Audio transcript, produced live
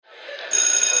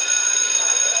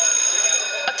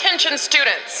Attention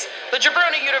students, the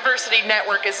Jabroni University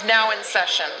Network is now in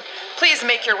session. Please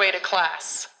make your way to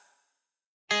class.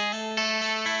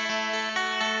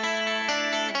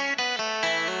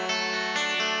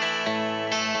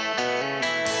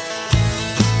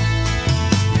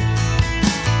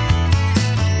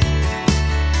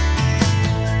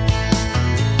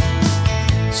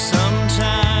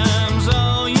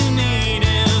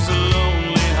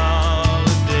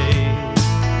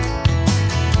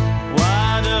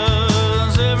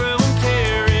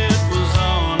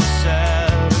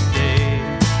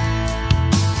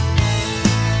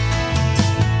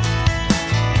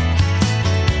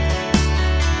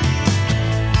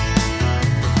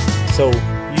 So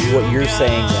what you're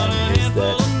saying then is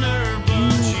that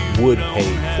you would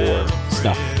pay for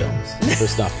snuff films, for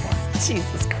snuff porn.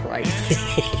 Jesus Christ.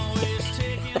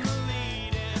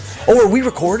 Oh, are we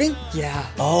recording? Yeah.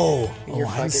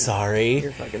 I'm sorry.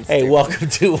 You're fucking Hey, stupid. welcome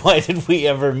to Why Did We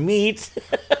Ever Meet?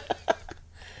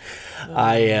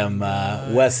 I am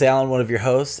Wes Allen, one of your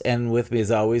hosts, and with me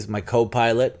as always, my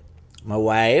co-pilot, my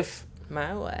wife,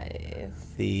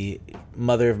 the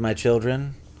mother of my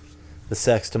children, the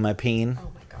sex to my peen.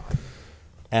 Oh my God.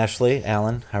 Ashley,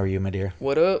 Allen, how are you, my dear?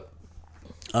 What up?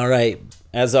 All right.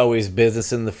 As always,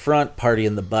 business in the front, party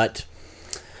in the butt.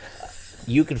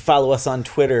 You can follow us on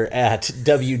Twitter at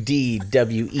WDWEM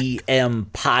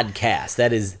Podcast.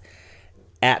 That is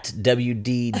at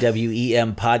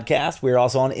WDWEM Podcast. We're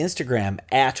also on Instagram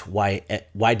at Why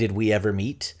Did We Ever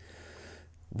Meet?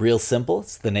 Real simple.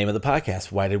 It's the name of the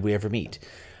podcast. Why Did We Ever Meet?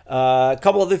 A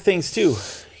couple other things, too.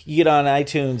 You get on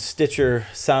iTunes, Stitcher,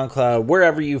 SoundCloud,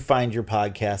 wherever you find your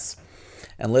podcasts,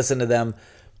 and listen to them.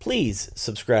 Please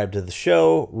subscribe to the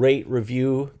show, rate,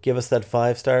 review, give us that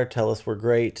 5-star, tell us we're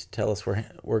great, tell us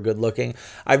we're good looking.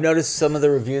 I've noticed some of the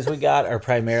reviews we got are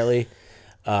primarily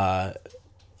saying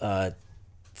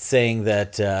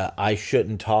that I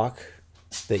shouldn't talk,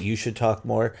 that you should talk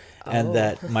more, and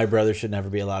that my brother should never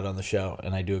be allowed on the show,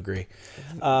 and I do agree.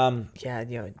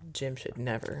 Jim should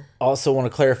never. Also want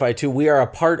to clarify, too, we are a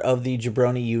part of the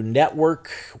Jabroni U Network,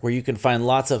 where you can find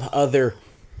lots of other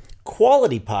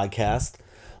quality podcasts,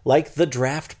 like The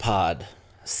Draft Pod,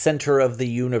 Center of the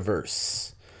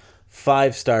Universe,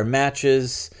 5-Star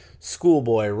Matches,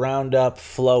 Schoolboy Roundup,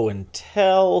 Flow and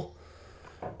Tell,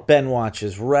 Ben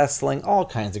Watches Wrestling, all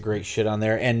kinds of great shit on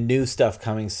there, and new stuff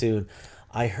coming soon.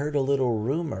 I heard a little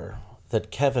rumor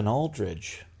that Kevin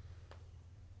Aldridge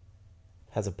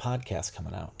has a podcast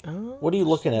coming out. Oh, what are you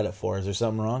looking at it for? Is there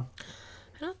something wrong?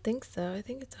 I don't think so. I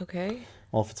think it's okay.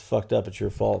 Well, if it's fucked up, it's your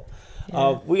fault.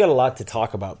 Yeah. We got a lot to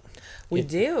talk about. We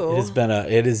do. It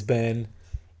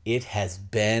has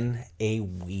been a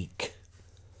week.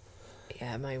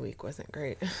 Yeah, my week wasn't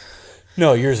great.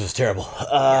 No, yours was terrible.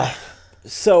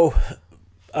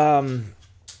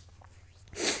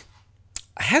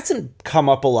 Hasn't come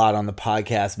up a lot on the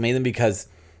podcast, mainly because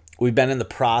we've been in the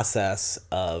process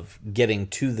of getting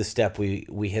to the step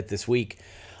we hit this week.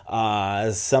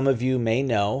 As some of you may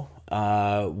know,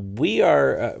 we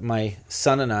are, my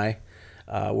son and I,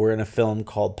 we're in a film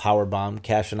called Powerbomb.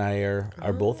 Cash and I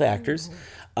are both actors.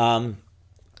 And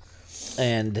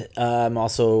I'm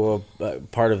also a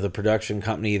part of the production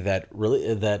company that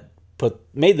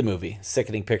made the movie,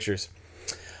 Sickening Pictures.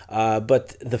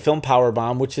 But the film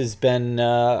Powerbomb, which has been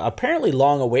apparently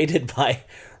long awaited by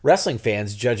wrestling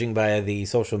fans, judging by the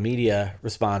social media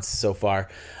response so far,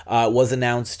 was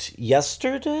announced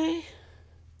yesterday.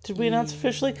 Did we announce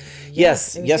officially?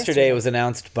 Yes, yesterday it was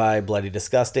announced by Bloody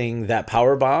Disgusting that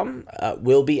Powerbomb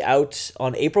will be out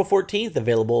on April 14th,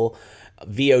 available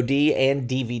VOD and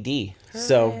DVD. Hooray.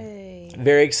 So,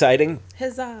 very exciting.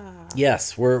 Huzzah!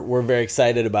 Yes, we're very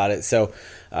excited about it. So,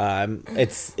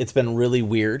 it's been really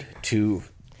weird to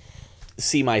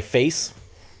see my face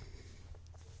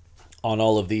on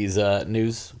all of these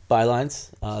news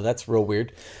bylines. That's real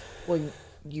weird. Well,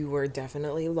 you were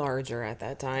definitely larger at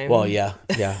that time. Well, yeah.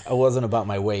 I wasn't about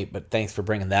my weight, but thanks for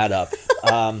bringing that up.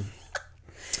 I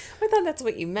thought that's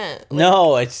what you meant.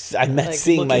 No, I meant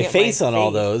seeing my looking at face my on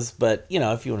all face. those. But,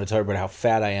 if you want to talk about how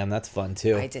fat I am, that's fun,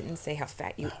 too. I didn't say how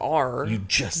fat you are. You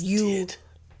just did.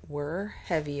 Were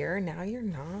heavier. Now you're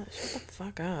not. Shut the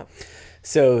fuck up.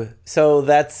 So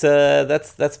that's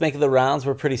making the rounds.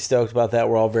 We're pretty stoked about that.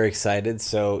 We're all very excited.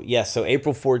 So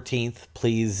April 14th,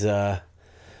 please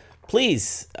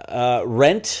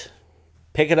rent,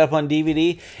 pick it up on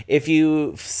DVD. If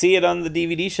you see it on the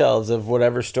DVD shelves of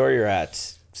whatever store you're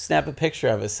at, snap a picture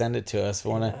of it, send it to us.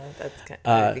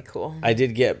 That'd be cool. I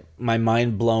did get my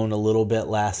mind blown a little bit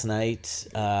last night,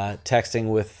 texting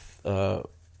with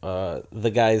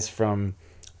the guys from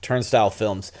Turnstile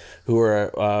Films, who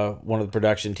are one of the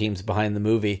production teams behind the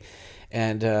movie,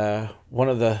 and one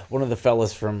of the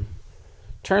fellas from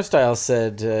Turnstile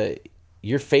said,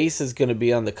 "Your face is going to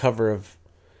be on the cover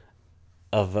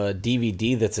of a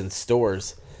DVD that's in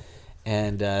stores,"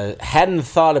 and hadn't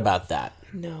thought about that.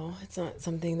 No, it's not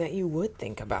something that you would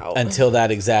think about. Until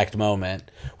that exact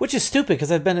moment, which is stupid because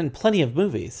I've been in plenty of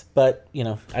movies, but,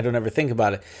 I don't ever think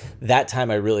about it. That time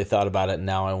I really thought about it, and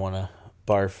now I want to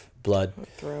barf blood.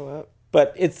 Throw up.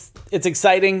 But it's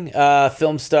exciting.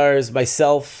 Film stars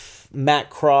myself, Matt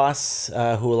Cross,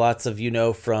 who lots of you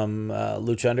know from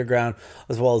Lucha Underground,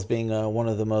 as well as being one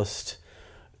of the most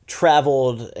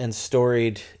traveled and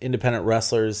storied independent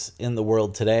wrestlers in the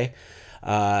world today.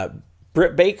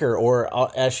 Britt Baker, or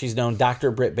as she's known,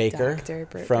 Dr. Britt Baker,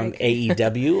 from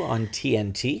AEW on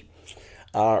TNT.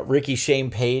 Ricky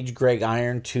Shane Page, Greg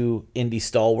Iron, two indie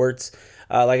stalwarts.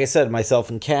 Like I said, myself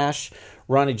and Cash.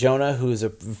 Ronnie Jonah, who's a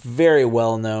very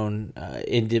well-known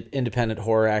independent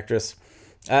horror actress.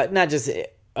 Not just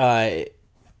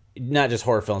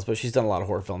horror films, but she's done a lot of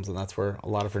horror films, and that's where a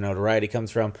lot of her notoriety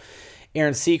comes from.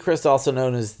 Aaron Seacrest, also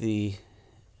known as the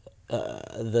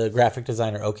graphic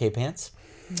designer OK Pants.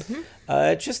 Mm-hmm.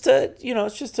 It's just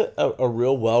a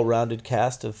real well-rounded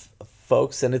cast of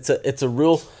folks, and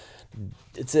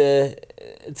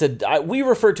we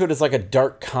refer to it as like a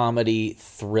dark comedy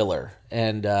thriller,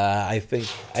 and I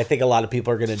think a lot of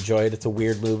people are going to enjoy it. It's a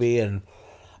weird movie, and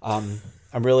I'm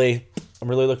really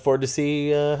looking forward to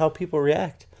see how people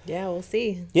react. Yeah, we'll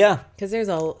see. Yeah, because there's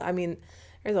a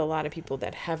lot of people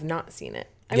that have not seen it.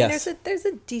 I mean, there's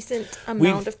a decent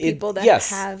amount of people that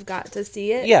have got to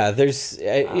see it. Yeah,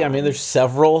 there's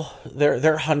several.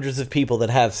 There are hundreds of people that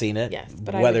have seen it. Yes,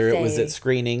 but whether it was at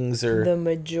screenings or the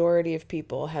majority of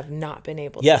people have not been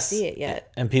able to see it yet.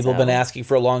 And people have been asking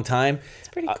for a long time. It's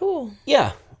pretty cool.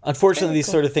 Yeah. Unfortunately, these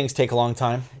sort of things take a long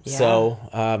time. Yeah.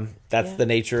 So that's the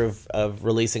nature of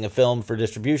releasing a film for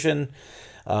distribution.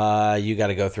 You got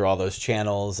to go through all those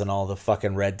channels and all the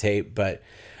fucking red tape, but.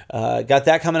 Got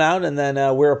that coming out, and then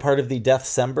we're a part of the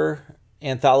Deathcember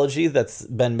anthology that's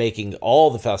been making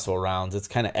all the festival rounds. It's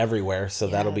kind of everywhere, so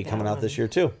that'll be coming out this year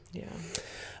too. Yeah.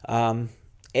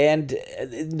 And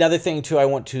another thing too, I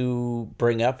want to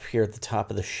bring up here at the top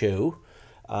of the show.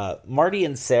 Marty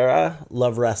and Sarah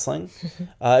Love Wrestling.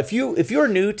 If you're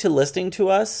new to listening to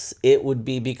us, it would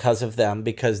be because of them,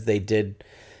 because they did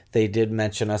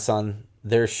mention us on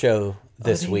their show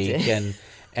this week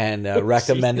and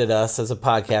recommended us as a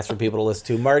podcast for people to listen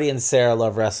to. Marty and Sarah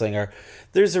Love Wrestling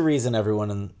there's a reason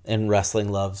everyone in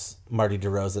wrestling loves Marty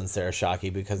DeRosa and Sarah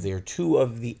Shockey, because they are two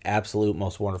of the absolute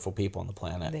most wonderful people on the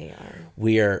planet. They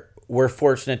are. We're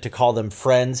fortunate to call them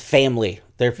friends, family.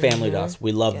 They're family to us.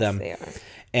 We love them. They are.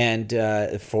 And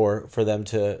for them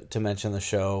to mention the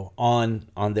show on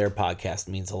their podcast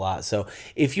means a lot. So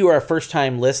if you are a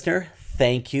first-time listener,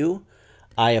 thank you.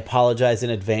 I apologize in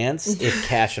advance if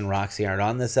Cash and Roxy aren't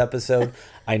on this episode.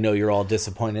 I know you're all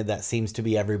disappointed. That seems to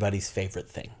be everybody's favorite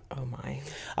thing. Oh, my.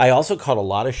 I also caught a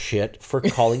lot of shit for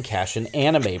calling Cash an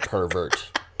anime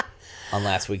pervert on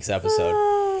last week's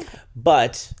episode.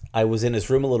 But I was in his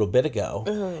room a little bit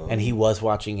ago, and he was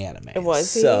watching anime.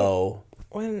 Was he? So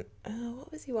what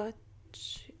was he watching?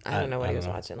 I don't know what he was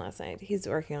watching last night. He's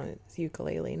working on his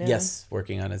ukulele now. Yes,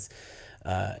 working on his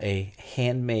a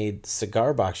handmade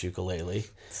cigar box ukulele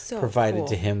provided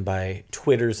to him by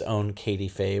Twitter's own Katie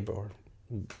Fabe, or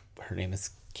her name is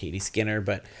Katie Skinner,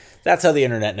 but that's how the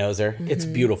internet knows her. Mm-hmm. It's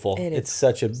beautiful. It's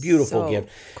such a beautiful gift.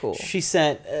 Cool. She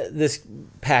sent this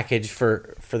package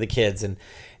for the kids, and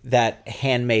that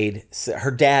handmade.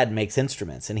 Her dad makes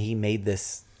instruments, and he made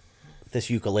this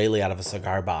ukulele out of a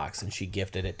cigar box, and she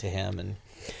gifted it to him. And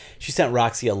she sent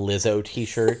Roxy a Lizzo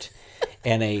t-shirt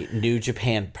and a New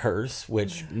Japan purse,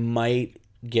 which might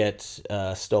get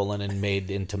stolen and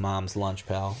made into Mom's lunch,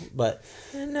 pal. But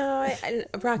no,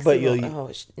 Roxy. But you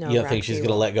don't think she's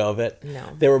gonna let go of it? No.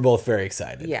 They were both very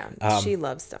excited. Yeah, she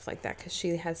loves stuff like that because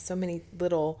she has so many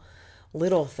little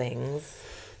things.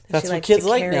 That's she what kids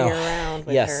like now. Around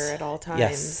with her at all times.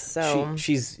 Yes. So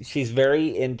she's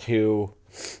very into,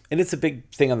 and it's a big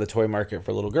thing on the toy market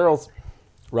for little girls.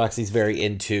 Roxy's very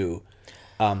into.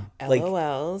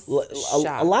 LOLs,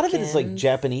 a lot of it is like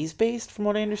Japanese based, from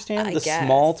what I understand. I guess.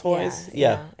 Small toys,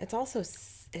 yeah. It's also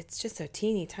just so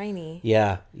teeny tiny.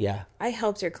 Yeah. I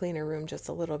helped her clean her room just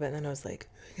a little bit, and then I was like,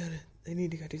 I need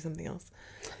to go do something else.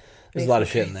 There's a lot of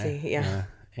shit in there.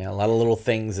 Yeah, a lot of little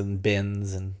things and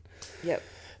bins and. Yep.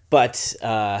 But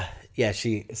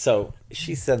she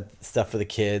sent stuff for the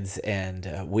kids,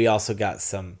 and we also got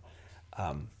some.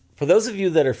 For those of you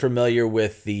that are familiar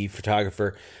with the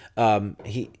photographer.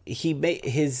 He made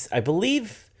his, I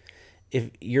believe if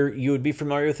you would be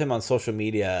familiar with him on social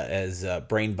media as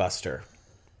Brainbuster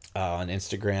on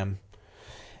Instagram.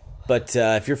 But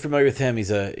if you're familiar with him,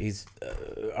 he's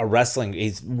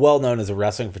well known as a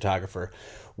wrestling photographer.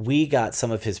 We got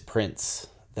some of his prints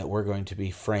that we're going to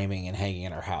be framing and hanging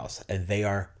in our house, and they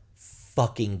are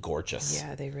fucking gorgeous.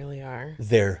 Yeah, they really are.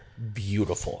 They're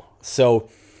beautiful. So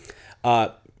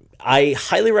I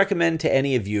highly recommend to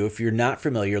any of you, if you're not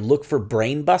familiar, look for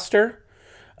Brainbuster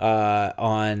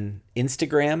on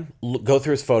Instagram. Go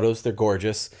through his photos. They're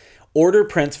gorgeous. Order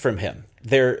prints from him.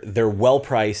 They're well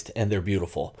priced and they're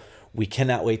beautiful. We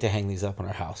cannot wait to hang these up in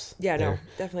our house. Yeah, no,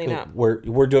 definitely not.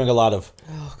 We're doing a lot of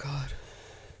God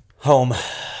home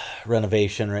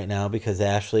renovation right now because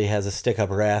Ashley has a stick up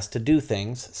her ass to do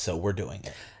things, so we're doing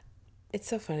it. It's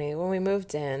so funny. When we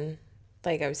moved in,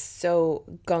 like I was so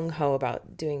gung-ho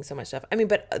about doing so much stuff. I mean,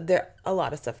 but a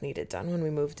lot of stuff needed done when we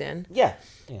moved in. Yeah.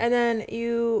 And then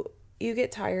you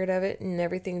get tired of it and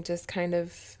everything just kind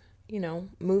of,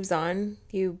 moves on.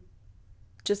 You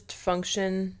just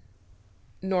function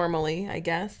normally, I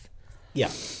guess.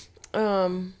 Yeah.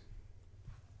 And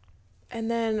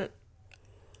then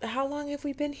how long have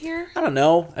we been here? I don't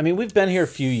know. I mean, we've been here a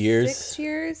few years. 6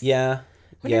 years? Yeah.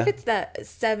 I wonder if it's that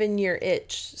 7-year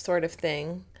itch sort of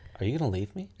thing. Are you going to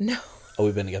leave me? No. Oh,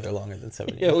 we've been together longer than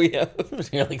 7 years. Yeah, we have. We've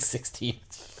been here like 16.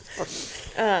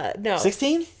 No.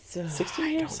 16? So,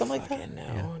 16 years? Something like that? No,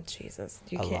 Yeah. Jesus.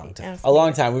 You A can't long time. ask A long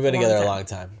me. time. We've been together a long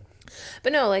time.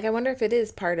 But no, like I wonder if it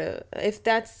is if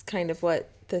that's kind of what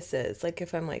this is. Like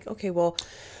if I'm like, okay, well,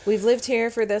 we've lived here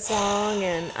for this long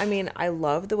and I mean, I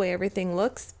love the way everything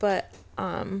looks, but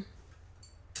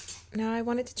now I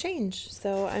want it to change.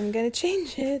 So I'm going to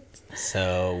change it.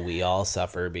 So we all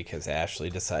suffer because Ashley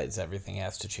decides everything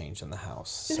has to change in the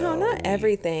house. No, not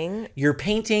everything. You're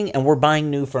painting and we're buying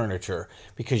new furniture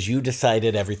because you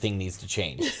decided everything needs to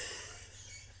change.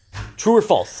 True or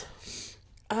false?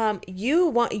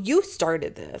 You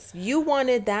started this. You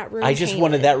wanted that room I just painted.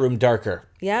 wanted that room darker.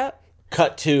 Yep.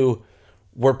 Cut to,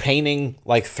 we're painting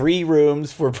like 3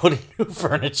 rooms. We're putting new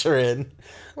furniture in.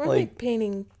 We're like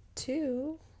painting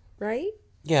 2, right?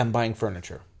 Yeah, I'm buying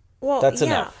furniture. Well, That's yeah,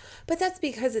 enough. but that's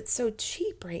because it's so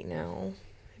cheap right now.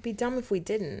 It'd be dumb if we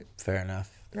didn't. Fair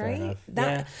enough. Right? Fair enough.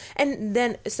 Yeah. And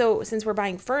then, so since we're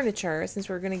buying furniture, since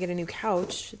we're going to get a new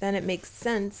couch, then it makes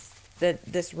sense that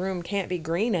this room can't be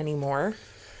green anymore.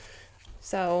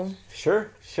 So.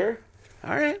 Sure.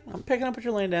 All right. I'm picking up what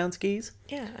you're laying down, skis.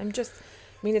 Yeah,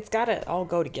 it's got to all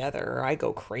go together or I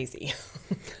go crazy.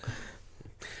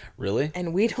 Really?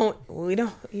 And you don't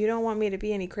want me to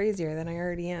be any crazier than I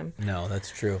already am. No, that's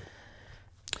true.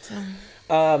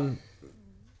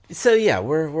 So yeah,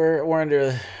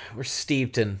 we're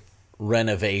steeped in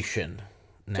renovation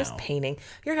now. Just painting.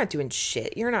 You're not doing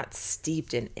shit. You're not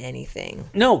steeped in anything.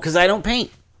 No, because I don't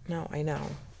paint. No, I know.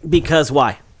 Because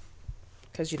why?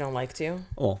 Because you don't like to?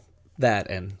 Well, that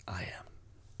and I am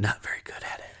not very good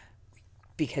at it.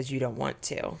 Because you don't want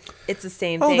to. It's the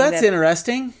same Oh, thing. that's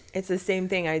interesting. It's the same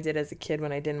thing I did as a kid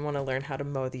when I didn't want to learn how to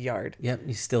mow the yard. Yep,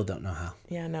 you still don't know how.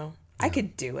 Yeah, no. I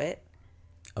could do it.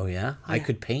 Oh yeah? I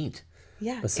could paint.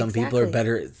 Yeah, But some people are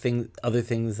better at other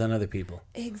things than other people.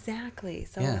 Exactly.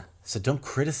 So Yeah. So don't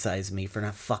criticize me for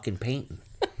not fucking painting.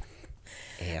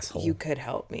 Asshole. you could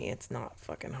help me. It's not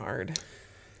fucking hard.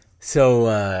 So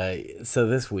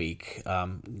this week,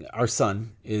 our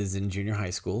son is in junior high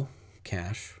school.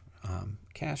 Cash.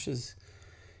 Cash is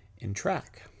in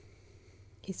track.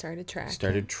 He started track.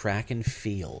 Started track and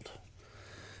field.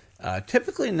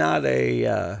 Typically not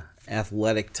a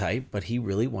athletic type, but he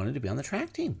really wanted to be on the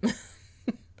track team.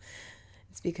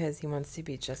 It's because he wants to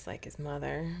be just like his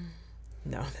mother.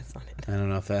 No, that's not it. I don't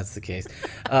know if that's the case.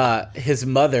 His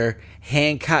mother,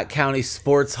 Hancock County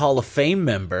Sports Hall of Fame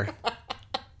member,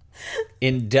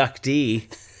 inductee,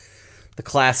 the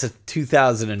class of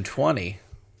 2020.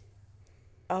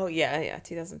 Oh, yeah,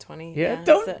 2020. Yeah,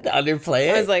 don't underplay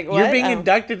it. I was like, You're what? being Oh.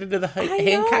 inducted into the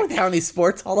Hancock County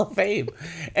Sports Hall of Fame,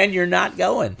 and you're not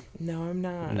going. No, I'm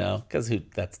not. No, because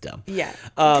that's dumb. Yeah,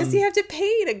 because you have to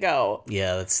pay to go.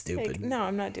 Yeah, that's stupid. Like, no,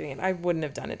 I'm not doing it. I wouldn't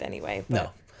have done it anyway. But, No.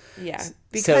 Yeah,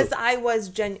 because I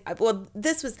was well,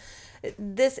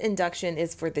 this induction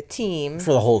is for the team.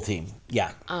 For the whole team,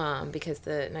 yeah. Because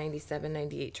the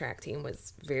 97-98 track team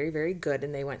was very, very good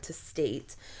and they went to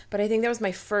state. But I think that was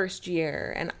my first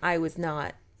year and I was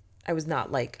not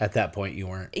like, At that point, you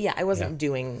weren't. yeah, I wasn't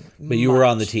doing But you were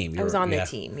on the team. I was on the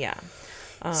team, yeah.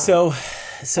 So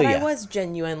But yeah. I was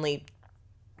genuinely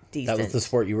decent That was the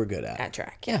sport you were good at. at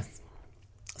track. Yeah.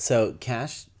 So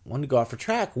Cash wanted to go out for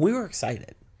track. We were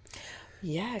excited.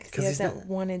 Yeah, because 'Cause he he's hasn't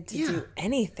wanted to do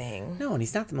anything. No, and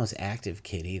he's not the most active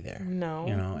kid either. No.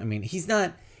 You know, I mean, he's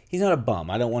not he's not a bum.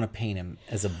 I don't want to paint him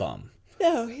as a bum.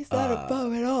 No, he's not a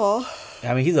bum at all.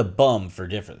 I mean, he's a bum for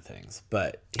different things,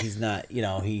 but he's not. You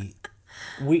know, a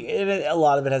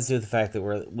lot of it has to do with the fact that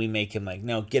we make him like,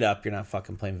 no, get up. You're not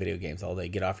fucking playing video games all day.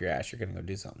 Get off your ass. You're gonna go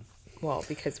do something. Well,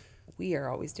 because we are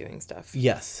always doing stuff.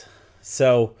 Yes.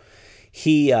 So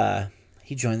he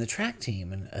joined the track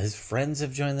team, and his friends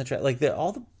have joined the track. Like they've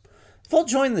all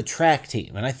joined the track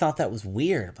team, and I thought that was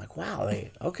weird. I'm like, wow,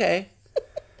 okay,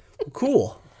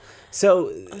 cool.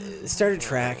 So started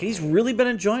track, and he's really been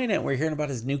enjoying it. We're hearing about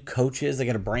his new coaches. They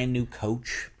got a brand new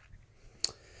coach,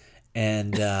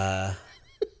 and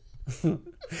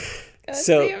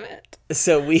so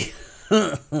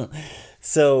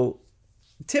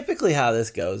typically how this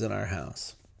goes in our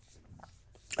house.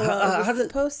 Well, I was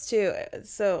supposed to.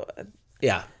 So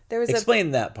yeah,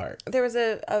 explain that part. There was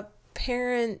a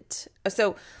parent.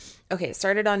 So, okay, it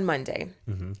started on Monday,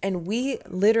 and we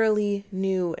literally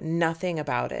knew nothing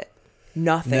about it.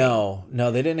 Nothing.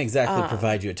 No, they didn't exactly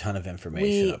provide you a ton of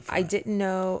information up front. I didn't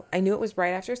know. I knew it was right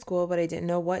after school, but I didn't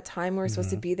know what time we were supposed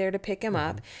to be there to pick him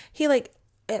up. He like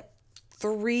at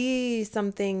 3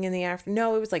 something in the afternoon.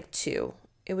 No, it was like 2.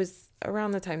 It was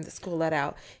around the time the school let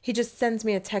out. He just sends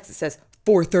me a text that says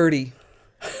 4:30.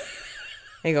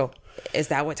 I go, is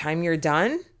that what time you're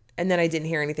done? And then I didn't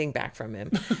hear anything back from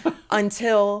him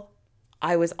until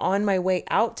I was on my way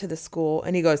out to the school,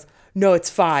 and he goes, no, it's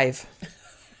 5.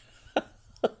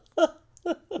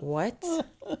 What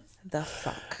the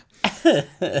fuck?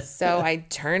 So I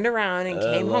turned around and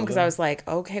came home because I was like,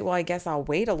 okay, well, I guess I'll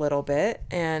wait a little bit.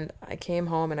 And I came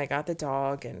home and I got the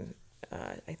dog, and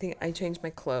I think I changed my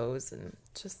clothes and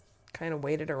just kind of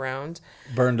waited around.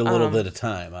 Burned a little bit of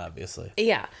time, obviously.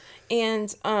 Yeah. And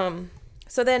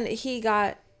so then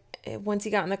once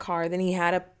he got in the car, then he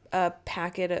had a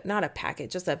packet, not a packet,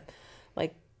 just a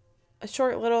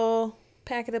short little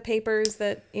packet of papers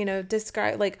that,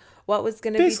 describe like what was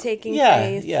going to be taking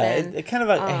place. Yeah, and, it kind of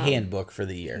a handbook for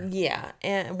the year. Yeah,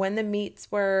 and when the meets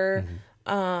were,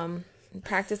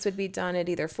 practice would be done at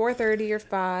either 4:30 or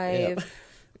 5.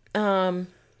 Yep.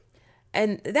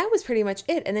 And that was pretty much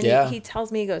it. And then he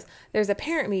tells me, he goes, there's a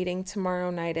parent meeting tomorrow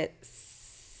night at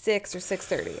 6 or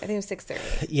 6:30. I think it was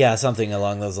 6:30. Yeah, something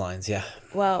along those lines, yeah.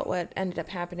 Well, what ended up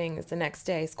happening is the next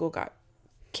day school got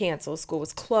canceled. School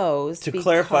was closed. To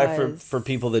clarify for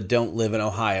people that don't live in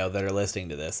Ohio that are listening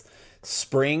to this,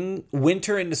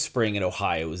 winter into spring in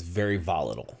Ohio is very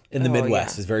volatile. In the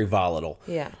Midwest is very volatile.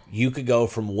 Yeah. You could go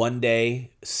from one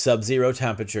day sub-zero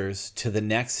temperatures to the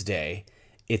next day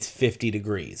it's 50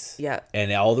 degrees. Yeah.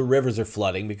 And all the rivers are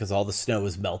flooding because all the snow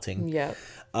is melting. Yeah.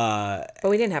 But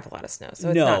we didn't have a lot of snow, so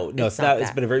it's not bad.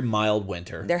 It's been a very mild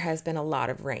winter. There has been a lot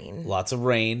of rain. Lots of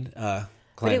rain.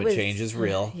 Climate change is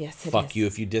real. Yes, it fuck is. you.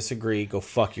 If you disagree, go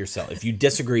fuck yourself. If you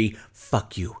disagree,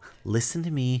 fuck you. Listen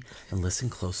to me and listen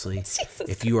closely.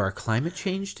 If you are a climate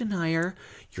change denier,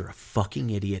 you're a fucking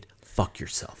idiot. Fuck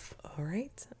yourself. All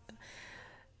right.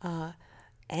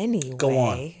 Anyway. Go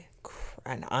on.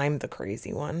 And I'm the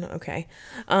crazy one. Okay.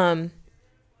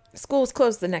 School was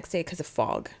closed the next day because of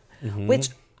fog, which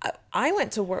I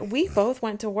went to work. We both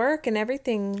went to work and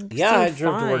everything. Yeah, I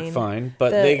drove to work fine,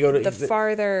 but they go to the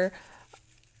farther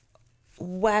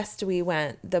west we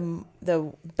went,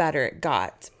 the better it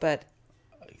got. But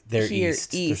they're here,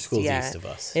 east. Their school's east of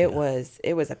us. It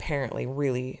was apparently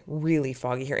really, really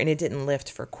foggy here, and it didn't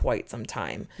lift for quite some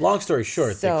time. Long story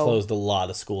short, they closed a lot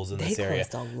of schools in this area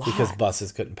because lot.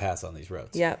 Buses couldn't pass on these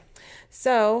roads. Yep.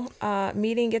 So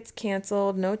meeting gets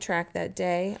canceled. No track that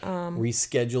day.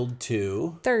 Rescheduled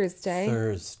to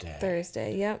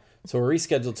Thursday. Yep. So we're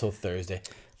rescheduled till Thursday.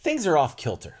 Things are off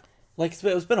kilter. Like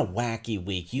it's been a wacky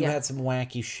week. You had some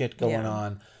wacky shit going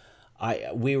on.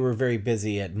 We were very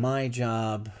busy at my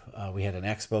job. We had an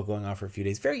expo going on for a few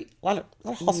days. A lot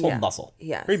of hustle and bustle.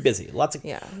 Yes. Very busy.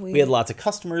 We had lots of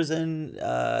customers and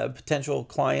potential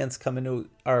clients come into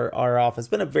our office.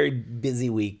 It's been a very busy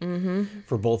week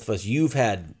for both of us. You've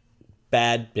had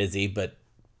busy, but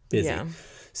busy. Yeah.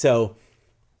 So,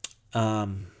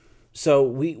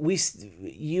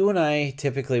 you and I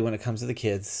typically, when it comes to the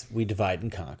kids, we divide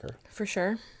and conquer. For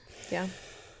sure. Yeah.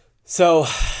 So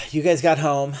you guys got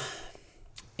home.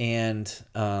 And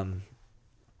I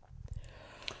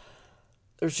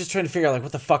was just trying to figure out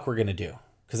what the fuck we're gonna do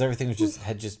because everything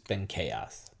had just been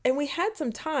chaos. And we had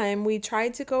some time. We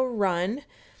tried to go run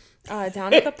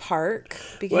down at the park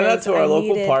because went out to our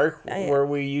local park where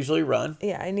we usually run.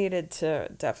 Yeah, I needed to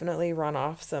definitely run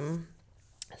off some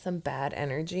bad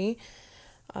energy.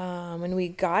 And we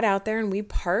got out there and we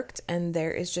parked, and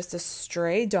there is just a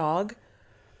stray dog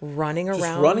running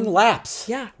around, running laps.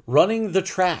 Yeah, running the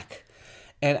track.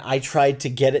 and I tried to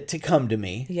get it to come to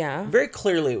me. Yeah. Very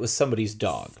clearly, it was somebody's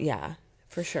dog. Yeah,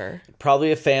 for sure.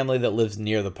 Probably a family that lives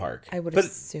near the park. I would but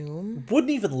assume.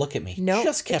 wouldn't even look at me. No,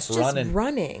 Just kept it's running. Just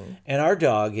running. And our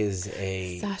dog is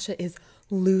a... Sasha is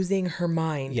losing her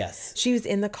mind. Yes. She was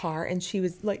in the car and she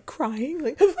was like crying,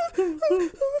 like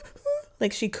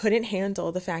like she couldn't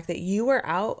handle the fact that you were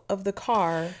out of the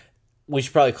car. We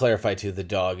should probably clarify too, the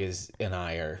dog and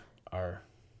I are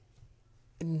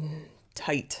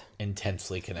Tight.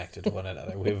 intensely connected to one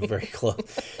another. We have a very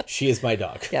close... She is my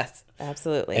dog. Yes,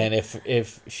 absolutely. And if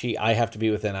I have to be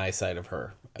within eyesight of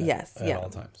her yes, at all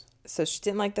times. So she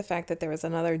didn't like the fact that there was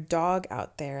another dog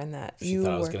out there and that She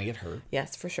thought I was going to get hurt.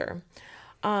 Yes, for sure.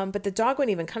 But the dog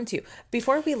wouldn't even come to you.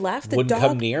 Before we left, the Wouldn't dog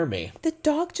come near me. The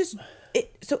dog just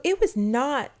so it was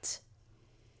not,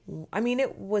 I mean,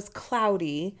 it was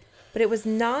cloudy, but it was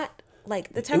not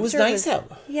like the temperature nice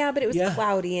out. Yeah, but it was Yeah.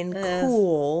 cloudy and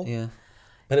cool. Yeah.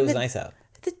 But it was nice out.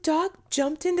 The dog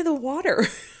jumped into the water.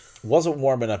 Wasn't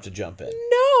warm enough to jump in.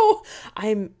 No.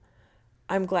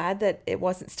 I'm glad that it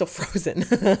wasn't still frozen.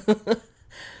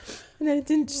 And then it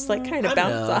didn't just like kind of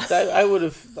bounce off. I would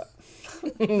have...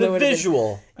 The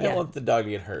visual. I Yeah. don't want the dog to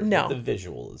get hurt. No. But the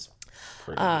visual is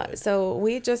pretty good. So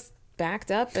we just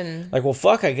backed up and Like, well,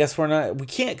 fuck, I guess we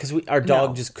can't because our dog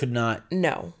No. just could not...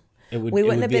 no. We We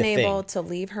wouldn't have be been a thing. able to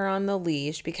leave her on the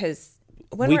leash because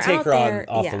when We we're take out her there,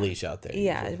 off yeah, the leash out there.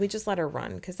 Yeah, usually. we just let her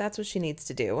run because that's what she needs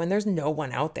to do. And there's no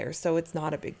one out there, so it's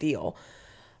not a big deal.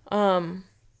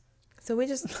 So we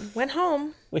just went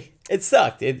home. It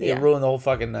sucked. It Yeah. ruined the whole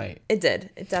fucking night. It did.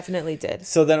 It definitely did.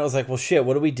 So then it was like, well, shit,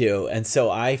 what do we do? And so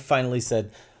I finally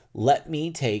said, let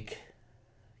me take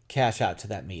Cash out to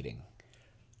that meeting.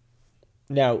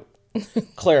 Now,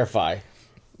 clarify.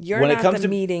 You're When it not comes the to-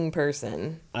 meeting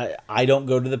person. I don't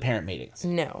go to the parent meetings.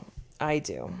 No, I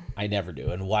do. I never do.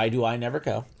 And why do I never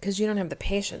go? Because you don't have the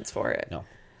patience for it. No.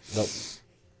 Nope.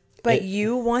 But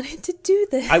you wanted to do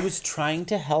this. I was trying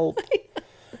to help.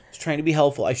 I was trying to be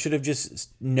helpful. I should have just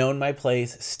known my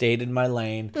place, stayed in my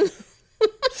lane,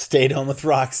 stayed home with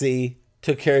Roxy,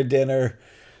 took care of dinner,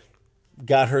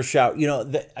 got her shower. You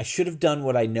know, I should have done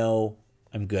what I know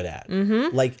I'm good at.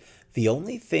 Mm-hmm. Like, the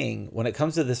only thing, when it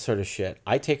comes to this sort of shit,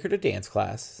 I take her to dance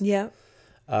class Yeah.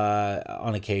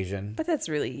 on occasion. But that's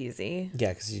really easy. Yeah,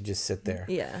 because you just sit there.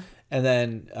 Yeah. And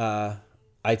then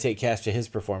I take Cash to his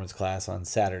performance class on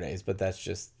Saturdays, but that's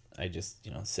just, I just,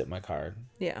 sit in my car and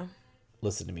Yeah.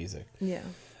 listen to music. Yeah.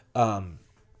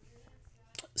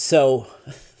 So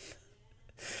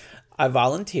I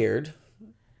volunteered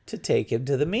to take him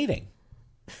to the meeting.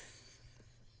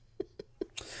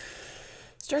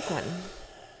 Strike one.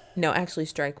 No, actually,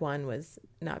 strike one was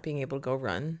not being able to go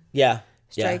run. Yeah.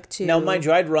 Strike two. Now, mind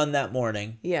you, I'd run that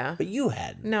morning. Yeah. But you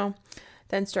hadn't. No.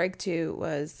 Then strike two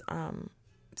was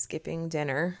skipping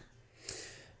dinner.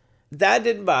 That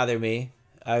didn't bother me.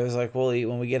 I was like, well,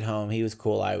 when we get home, he was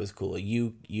cool. I was cool.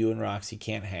 You and Roxy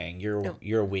can't hang.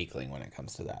 You're a weakling when it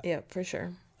comes to that. Yeah, for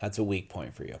sure. That's a weak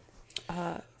point for you.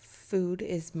 Food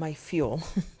is my fuel.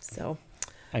 So.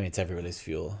 I mean, it's everybody's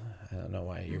fuel. I don't know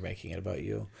why you're making it about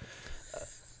you.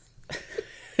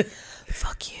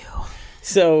 Fuck you.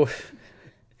 So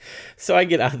I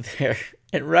get out there,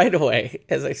 and right away,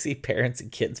 as I see parents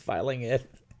and kids filing in,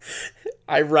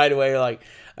 I right away like,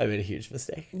 I made a huge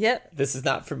mistake. Yep. This is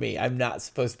not for me. I'm not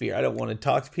supposed to be here. I don't want to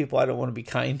talk to people. I don't want to be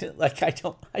kind. Like, I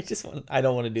don't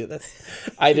want to do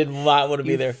this. I did not want to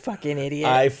be there. Fucking idiot.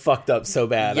 I fucked up so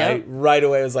bad. Yep. I right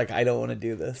away was like, I don't want to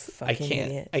do this. Fucking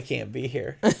idiot. I can't be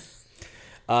here.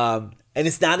 And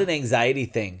it's not an anxiety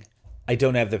thing. I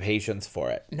don't have the patience for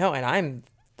it. No, and I'm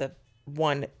the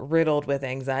one riddled with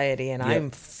anxiety, and I'm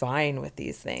fine with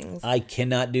these things. I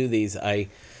cannot do these.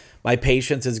 My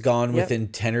patience is gone Yep. within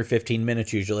 10 or 15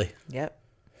 minutes usually. Yep.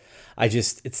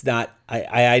 It's not,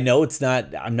 I know it's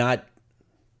not, I'm not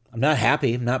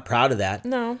happy. I'm not proud of that.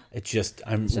 No. It's just,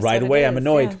 just right what it away, I'm is,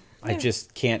 annoyed. yeah. I Yeah.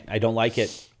 just can't, I don't like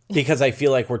it because I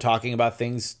feel like we're talking about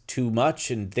things too much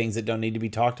and things that don't need to be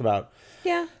talked about.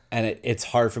 Yeah. And it's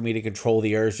hard for me to control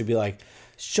the urge to be like,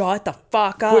 Shut the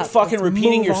fuck up. quit fucking Let's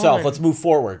repeating move yourself. on. Let's move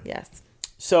forward. Yes.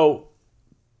 So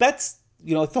that's,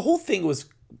 the whole thing was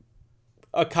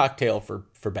a cocktail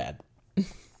for bad.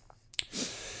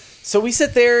 So we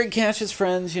sit there and catch his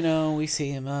friends, we see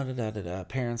him,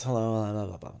 parents, hello, blah, blah,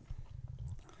 blah, blah.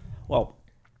 Well,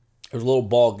 there's a little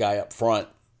bald guy up front,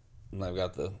 and I've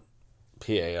got the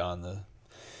PA on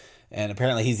and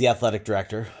apparently he's the athletic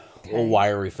director, a little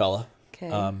wiry fella.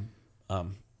 Okay.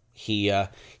 He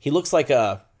looks like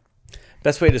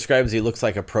best way to describe it is he looks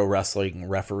like a pro wrestling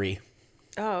referee.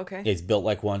 Oh, okay. Yeah, he's built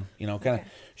like one, kind of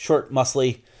short,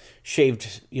 muscly,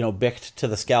 shaved, bicked to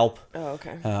the scalp. Oh,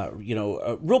 okay. A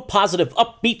real positive,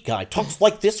 upbeat guy. Talks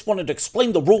like this, wanted to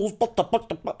explain the rules.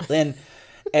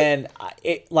 And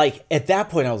at that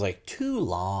point, I was like, too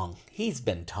long. He's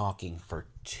been talking for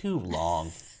too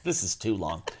long. This is too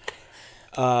long.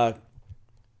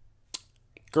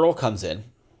 Girl comes in.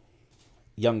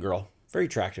 Young girl. Very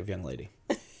attractive young lady.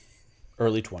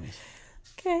 Early 20s.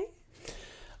 Okay.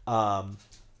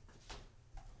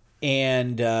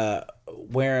 And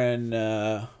wearing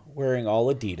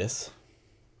all Adidas.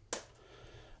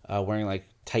 Wearing like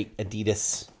tight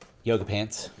Adidas yoga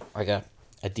pants. Like a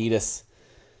Adidas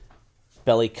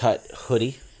belly cut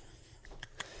hoodie.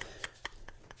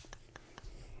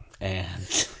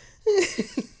 And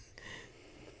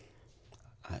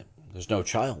there's no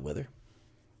child with her.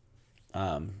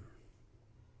 I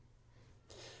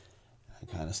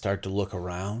kind of start to look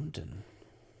around and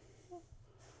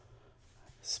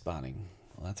spotting,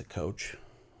 well, that's a coach.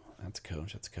 That's a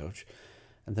coach. That's a coach.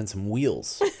 And then some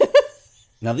wheels.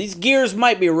 Now, these gears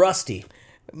might be rusty,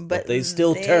 but they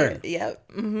still turn.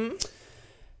 Yep. Mm-hmm.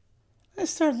 I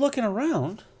start looking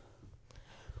around,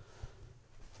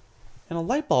 and a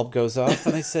light bulb goes off,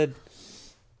 and I said,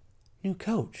 new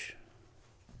coach,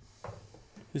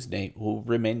 whose name will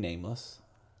remain nameless.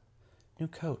 New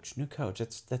coach.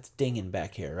 That's dinging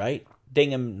back here, right?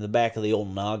 Dinging in the back of the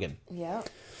old noggin. Yep.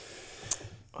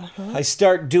 Uh-huh. I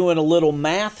start doing a little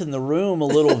math in the room, a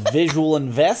little visual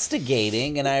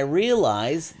investigating, and I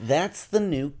realize that's the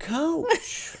new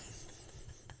coach.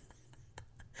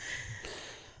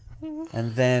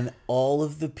 And then all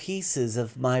of the pieces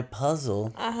of my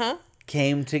puzzle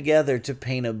came together to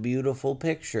paint a beautiful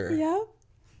picture. Yep.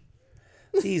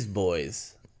 These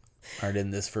boys aren't in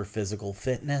this for physical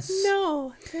fitness.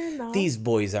 No, they're not. These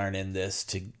boys aren't in this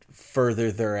to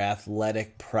further their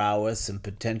athletic prowess and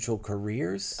potential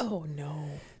careers. Oh,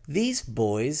 no. These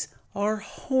boys are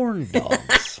horn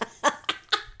dogs.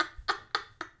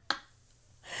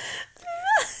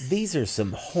 These are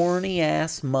some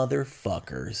horny-ass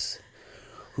motherfuckers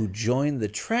who joined the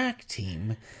track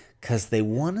team because they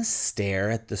want to stare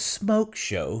at the smoke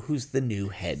show who's the new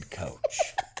head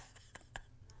coach.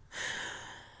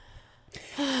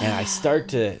 And I start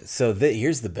to... So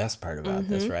here's the best part about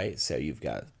this, right? So you've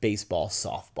got baseball,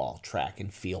 softball, track,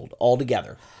 and field all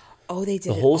together. Oh, they did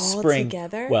The whole all spring.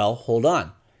 together? Well, hold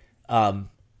on.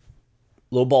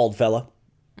 Little bald fella.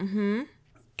 Mm-hmm.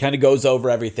 Kind of goes over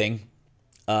everything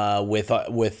with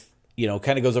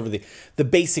kind of goes over the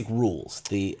basic rules,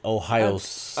 the Ohio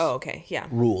okay, yeah.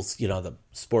 rules, the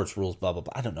sports rules, blah, blah,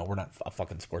 blah. I don't know. We're not a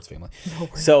fucking sports family. No,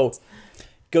 so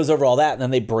goes over all that, and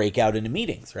then they break out into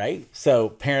meetings, right? So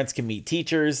parents can meet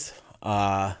teachers,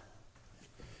 all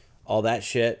that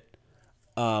shit.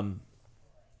 And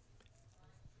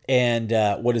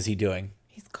what is he doing?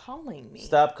 He's calling me.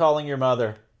 Stop calling your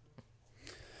mother.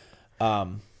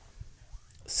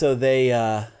 So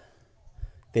they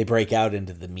break out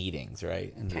into the meetings,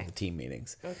 right? Into the team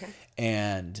meetings. Okay.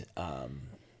 And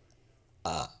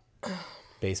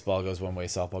baseball goes one way,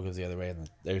 softball goes the other way, and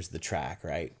there's the track,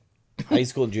 right? High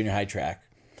school and junior high track.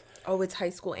 Oh, it's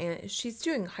high school and she's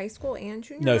doing high school and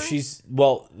junior No, high?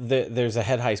 There's a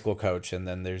head high school coach, and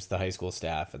then there's the high school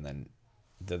staff, and then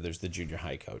there's the junior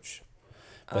high coach.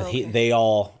 But they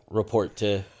all report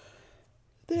to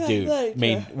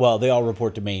they all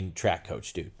report to main track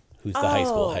coach dude, who's the high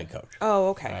school head coach. Oh,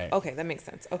 okay. Right. Okay, that makes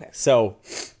sense. Okay. So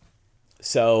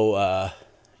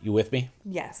you with me?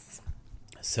 Yes.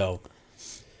 So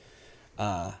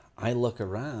I look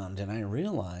around and I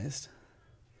realized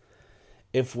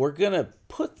if we're going to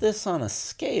put this on a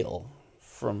scale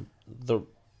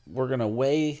we're going to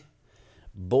weigh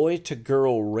boy to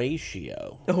girl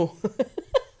ratio. Oh.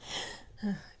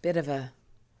 Bit of a...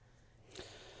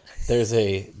 There's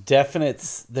a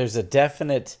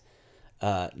definite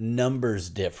numbers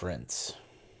difference.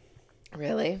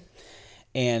 Really?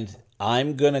 And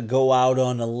I'm going to go out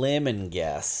on a limb and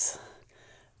guess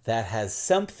that has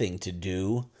something to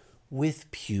do with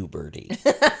puberty.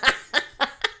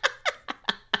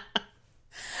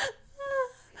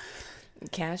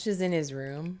 Cash is in his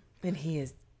room and he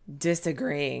is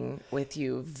disagreeing with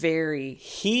you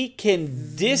He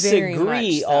can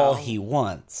disagree all he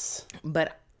wants.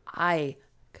 But I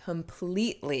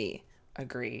completely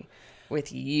agree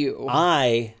with you.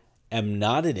 I am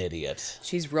not an idiot.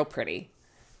 She's real pretty.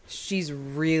 She's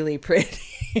really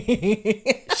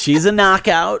pretty. She's a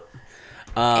knockout.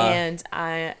 And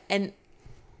I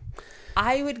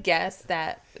would guess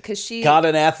that because she got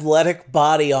an athletic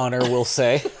body on her, we'll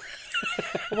say.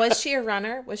 Was she a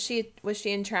runner? Was she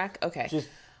in track? Okay.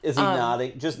 Is he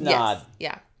nodding? Just nod. Yes,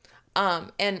 yeah.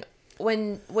 And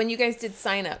when you guys did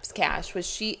sign-ups, Cash, was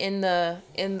she in the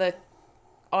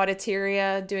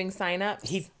auditoria doing sign-ups?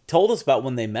 He told us about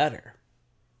when they met her.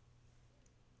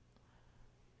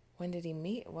 When did he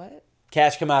meet? What?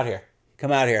 Cash, come out here.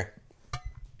 Come out here.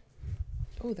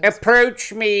 Ooh, that was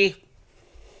Approach me.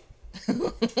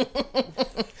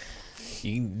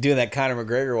 You can do that Conor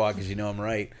McGregor walk because you know I'm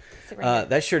right. Sit right here.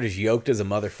 That shirt is yoked as a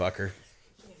motherfucker.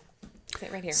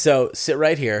 Sit right here. So sit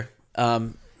right here.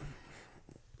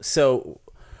 So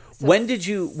when did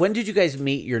you guys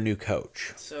meet your new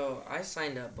coach? So I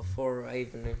signed up before I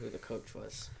even knew who the coach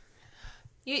was.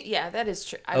 Yeah, that is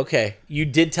true. Okay, you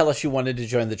did tell us you wanted to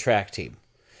join the track team.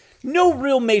 No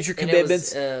real major And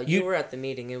commitments. it was, you were at the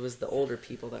meeting. It was the older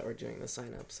people that were doing the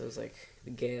sign-ups. It was like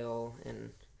Gail and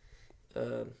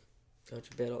Coach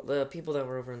Biddle, the people that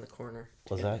were over in the corner.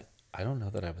 Was I? I don't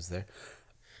know that I was there.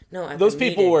 No, at Those the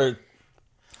people meeting. were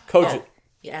coaches. Oh,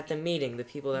 yeah, at the meeting, the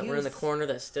people that were in the corner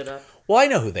that stood up. Well, I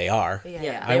know who they are.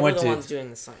 Yeah, I they were went the to- ones doing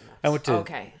the sign-ups. I went to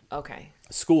Okay.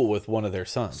 school with one of their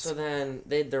sons. So then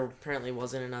there apparently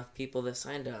wasn't enough people that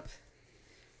signed up.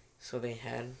 So they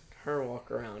had her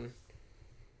walk around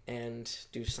and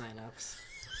do sign-ups.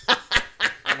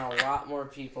 And a lot more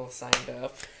people signed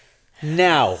up.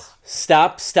 Now,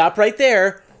 stop right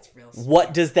there. That's real.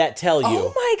 What does that tell you?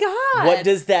 Oh my God. What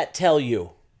does that tell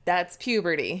you? That's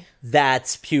puberty.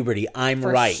 That's puberty. I'm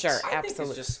For right. sure. I think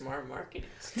Absolutely. it's just smart marketing.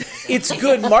 It's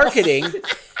good marketing.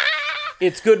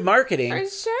 It's good marketing. For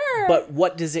sure. But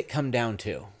what does it come down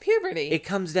to? puberty. It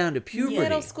comes down to puberty.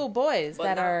 Middle school boys But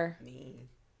that not are... me.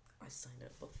 I signed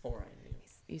up before I knew.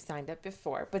 You signed up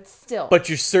before, but still. But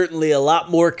you're certainly a lot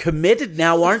more committed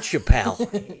now, aren't you, pal?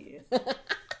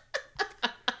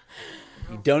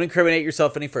 You don't incriminate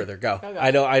yourself any further. Go. Okay.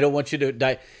 I don't want you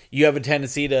to you have a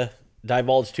tendency to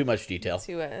divulge too much detail.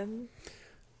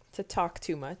 to talk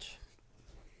too much.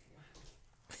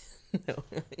 No,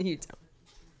 you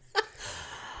don't.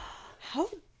 How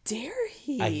dare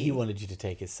he? He wanted you to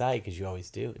take his side because you always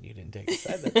do, and you didn't take his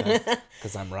side that time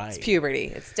because I'm right. Puberty.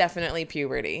 It's definitely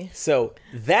puberty. So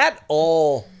that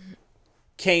all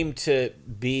came to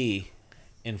be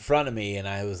in front of me, and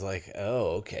I was like,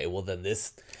 "Oh, okay. Well, then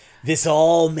this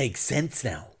all makes sense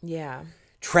now. Yeah.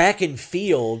 Track and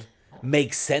field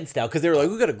makes sense now because they were like,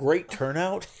 we got a great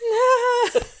turnout."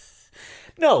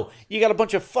 No, you got a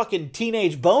bunch of fucking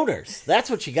teenage boners. That's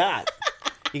what you got.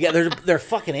 They're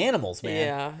fucking animals, man.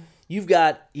 Yeah. You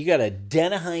got a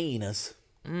den of hyenas.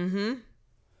 Mm-hmm.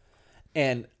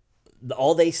 And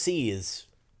all they see is,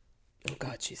 Oh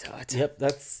God, she's hot. yep,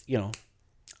 that's,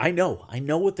 I know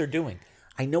what they're doing.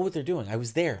 I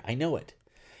was there. I know it.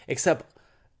 Except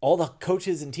all the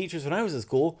coaches and teachers when I was in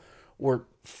school were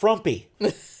frumpy.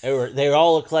 They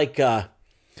all look like,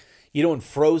 in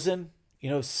Frozen,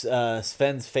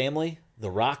 Sven's family, the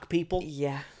rock people.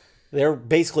 Yeah. They're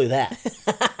basically that.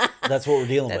 That's what we're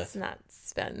dealing That's with. not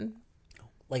Sven.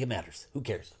 Like it matters. Who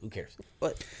cares?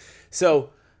 What?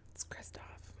 So, It's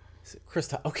Kristoff.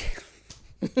 Kristoff, okay.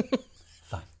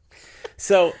 Fine.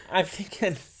 So, I'm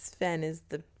thinking, Sven is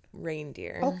the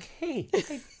reindeer. okay,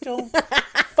 I don't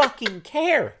fucking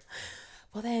care.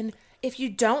 Well, then, if you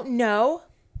don't know,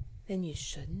 then you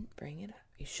shouldn't bring it up.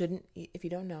 You shouldn't. If you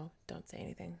don't know, don't say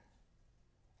anything.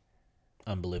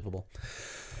 Unbelievable.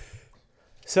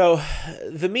 So,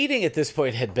 the meeting at this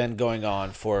point had been going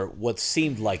on for what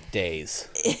seemed like days.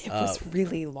 It was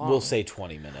really long. We'll say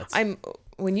 20 minutes.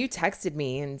 When you texted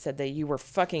me and said that you were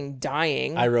fucking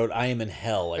dying. I wrote, I am in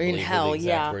hell, I in believe hell, were the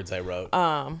exact yeah. words I wrote.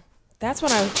 That's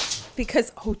when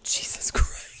because oh Jesus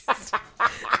Christ.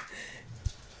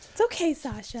 It's okay,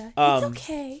 Sasha. It's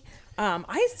okay.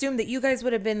 I assumed that you guys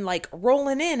would have been like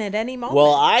rolling in at any moment.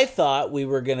 Well, I thought we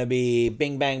were gonna be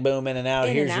bing bang boom in and out.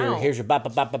 In and out. Here's your bop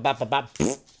bop bop bop bop bop.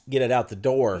 Get it out the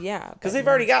door. Yeah, because but they've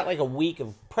already got like a week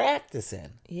of practice in.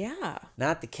 Yeah.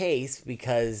 Not the case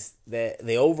because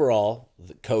the overall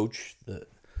the coach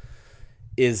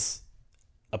is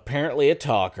apparently a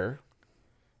talker,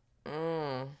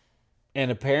 and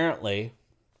apparently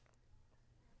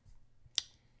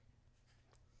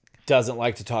doesn't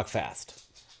like to talk fast.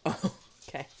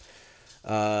 Okay.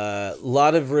 A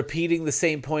lot of repeating the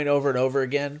same point over and over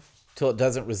again till it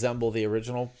doesn't resemble the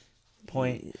original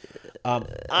point.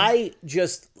 It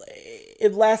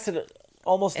lasted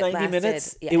almost 90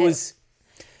 minutes. Yeah, it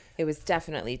was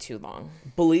definitely too long.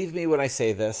 Believe me when I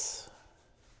say this.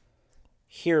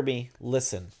 Hear me,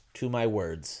 listen to my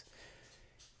words.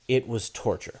 It was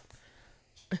torture.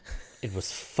 It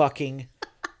was fucking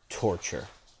torture.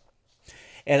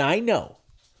 And I know,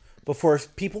 before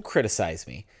people criticize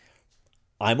me,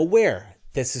 I'm aware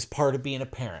this is part of being a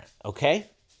parent, okay?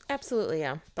 Absolutely,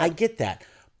 yeah. I get that.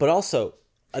 But also,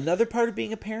 another part of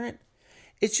being a parent,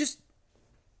 it's just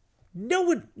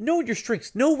knowing your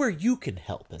strengths, know where you can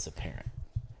help as a parent.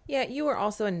 Yeah, you were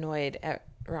also annoyed at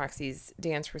Roxy's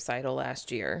dance recital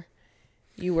last year.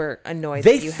 You were annoyed.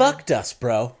 They that you fucked us,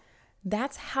 bro.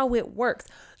 That's how it works.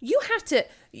 You have to.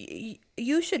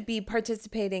 You should be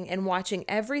participating and watching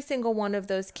every single one of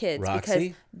those kids because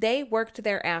Roxy? they worked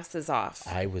their asses off.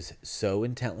 I was so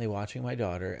intently watching my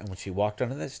daughter, and when she walked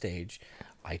onto that stage,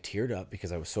 I teared up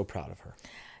because I was so proud of her.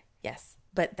 Yes,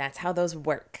 but that's how those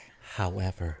work.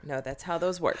 However, No, that's how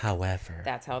those work.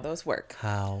 That's how those work.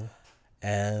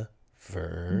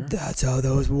 That's how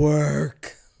those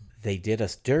work. They did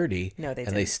us dirty. No, they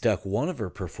and they didn't. stuck one of her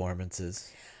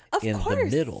performances Of in course. the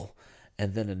middle,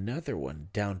 and then another one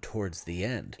down towards the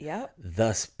end. Yep.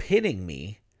 Thus pinning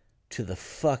me to the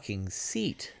fucking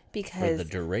seat for Because the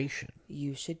duration.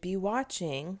 you should be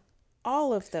watching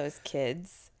all of those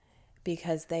kids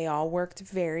because they all worked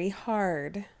very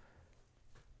hard.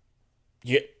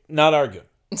 Yeah, not arguing.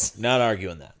 Not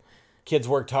arguing that. Kids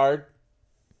worked hard.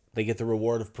 They get the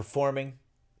reward of performing.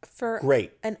 For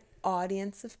Great. an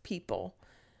audience of people.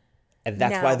 And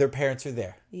that's Now- why their parents are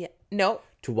there. Yeah. Nope.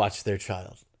 To watch their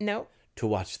child. Nope. To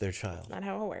watch their child. Not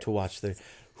how it works. To watch their...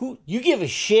 Who? You give a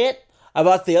shit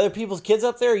about the other people's kids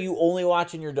up there, or are you only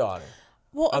watching your daughter?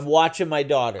 Well, I'm watching my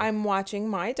daughter. I'm watching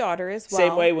my daughter as well.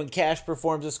 Same way when Cash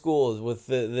performs at schools with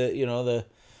the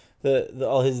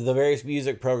all the various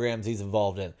music programs he's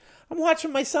involved in. I'm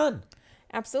watching my son.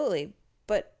 Absolutely.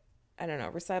 But I don't know.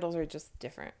 Recitals are just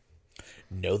different.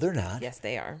 No, they're not. Yes,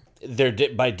 they are. They're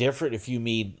by different if you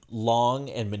mean long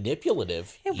and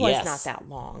manipulative. It was yes. not that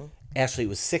long. Actually, it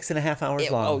was 6.5 hours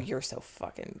long. Oh, you're so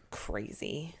fucking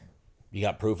crazy. You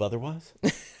got proof otherwise?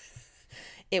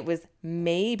 It was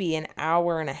maybe an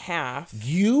hour and a half.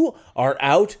 You are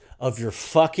out of your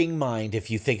fucking mind if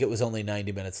you think it was only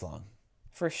 90 minutes long.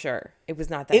 For sure. It was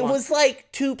not that It long. was like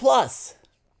 2+.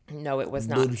 No, it was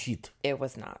not. Bullshit. It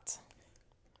was not.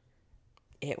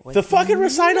 It was The fucking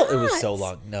recital. It was not. so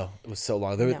long. No, it was so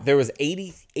long. No. There was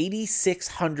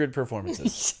 8,600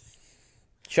 performances.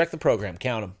 Check the program.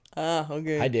 Count them. Oh,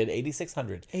 okay. I did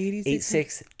 8,600.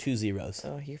 8620.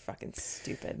 Oh, you're fucking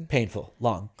stupid. Painful.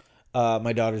 Long.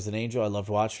 My daughter's an angel. I loved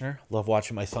watching her. Love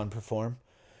watching my son perform.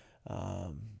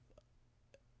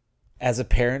 As a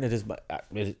parent,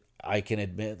 I can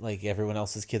admit, like, everyone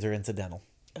else's kids are incidental.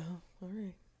 Oh, all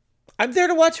right. I'm there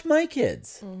to watch my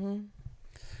kids. Mm-hmm.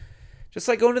 Just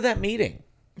like going to that meeting.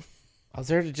 I was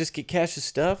there to just get Cash's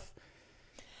stuff.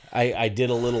 I did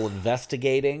a little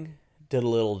investigating, did a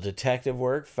little detective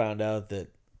work, found out that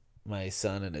my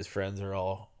son and his friends are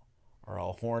all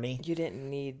horny. You didn't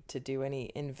need to do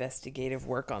any investigative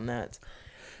work on that.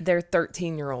 They're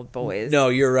 13-year-old boys. No,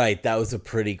 you're right. That was a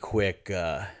pretty quick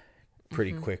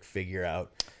quick figure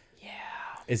out. Yeah.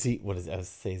 Is he? What is? I was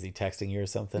say, is he texting you or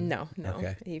something? No.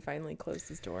 Okay. He finally closed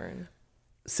his door and.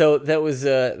 So that was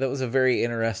a very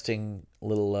interesting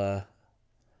little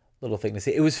thing to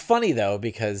see. It was funny though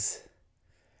because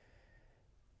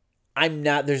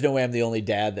there's no way I'm the only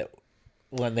dad that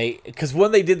when they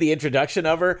did the introduction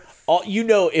of her,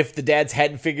 if the dads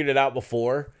hadn't figured it out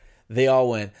before, they all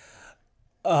went,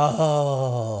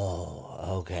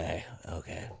 "Oh, okay."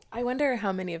 I wonder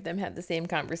how many of them had the same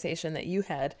conversation that you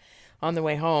had on the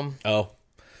way home. Oh,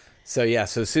 so yeah.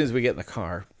 So as soon as we get in the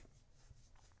car.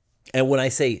 And when I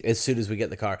say as soon as we get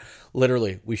in the car,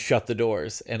 literally, we shut the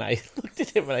doors. And I looked at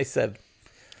him and I said,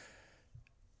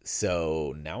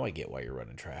 "So now I get why you're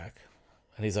running track."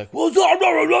 And he's like, "What's up?"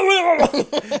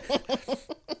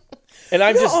 And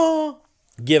I'm just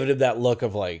giving him that look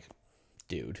of like,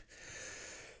 dude.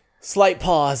 Slight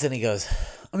pause. And he goes,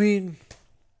 "I mean,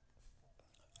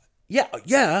 yeah.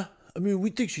 I mean, we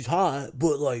think she's hot,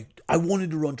 but like, I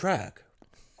wanted to run track."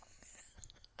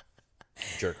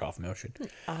 Jerk off motion.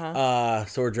 So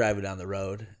we're driving down the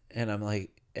road, and I'm like,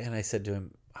 and I said to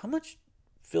him, "How much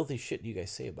filthy shit do you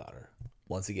guys say about her?"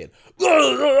 Once again,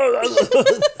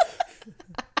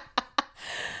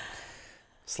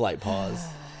 slight pause.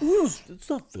 It's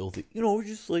not filthy, we're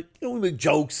just like, we make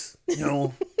jokes,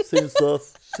 saying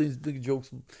stuff, making jokes,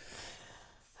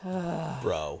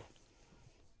 bro.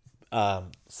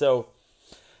 So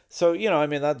I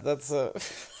mean that's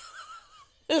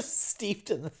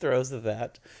steeped in the throes of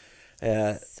that.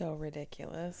 So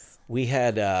ridiculous. We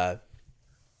had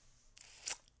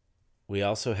we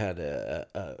also had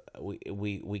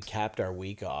we capped our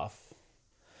week off.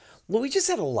 Well, we just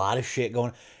had a lot of shit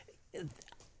going.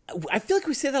 I feel like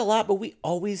we say that a lot, but we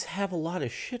always have a lot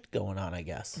of shit going on, I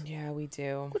guess. Yeah, we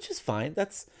do. Which is fine.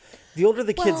 That's the older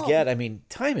the kids Well- get. I mean,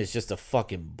 time is just a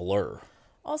fucking blur.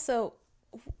 Also,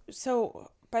 so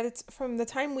from the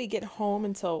time we get home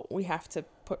until we have to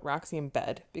put Roxy in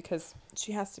bed because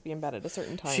she has to be in bed at a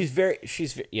certain time.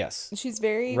 Yes. She's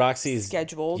very Roxy's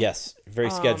scheduled. Yes,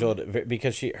 very scheduled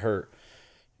because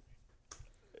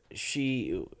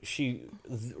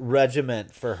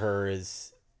regiment for her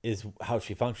is how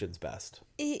she functions best.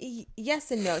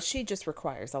 Yes and no. She just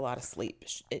requires a lot of sleep.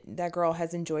 That girl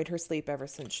has enjoyed her sleep ever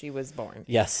since she was born.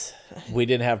 Yes. We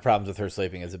didn't have problems with her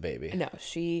sleeping as a baby. No,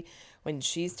 when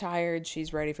she's tired,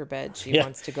 she's ready for bed. She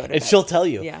wants to go to bed. And she'll tell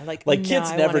you. Yeah, like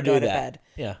kids I never wanna do go that. to bed.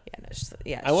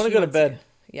 Yeah. I want to go to bed.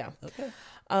 Yeah. Okay.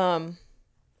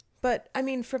 But I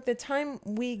mean, from the time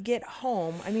we get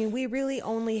home, I mean, we really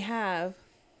only have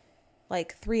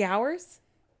like 3 hours.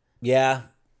 Yeah.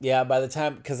 Yeah, by the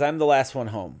time, because I'm the last one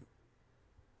home.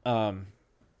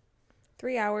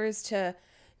 3 hours to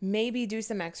maybe do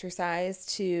some exercise,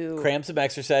 to Cram some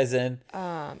exercise in.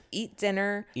 eat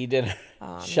dinner,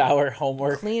 Shower,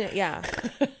 homework. clean it. Yeah.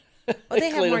 Well, they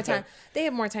have Clean more up time. They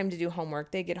have more time to do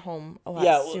homework. They get home a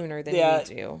lot sooner than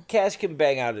we do. Cash can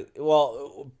bang out.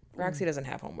 Well, Roxy doesn't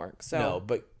have homework, so no,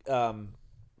 but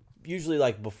usually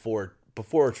like before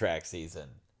track season,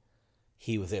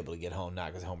 he was able to get home,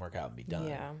 knock his homework out, and be done.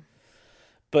 yeah.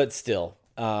 But still,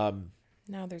 Now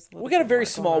there's a little we got a bit very more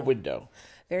small going on. window.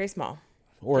 Very small.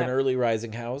 We're an Yep. early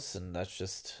rising house, and that's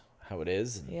just how it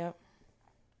is. And, Yep.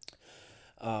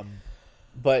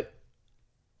 but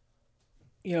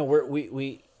you know,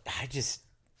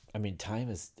 I mean, time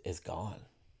is gone.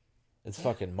 It's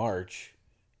fucking March.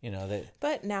 You know that.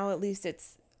 But now at least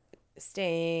it's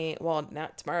staying. Well,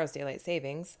 not tomorrow's daylight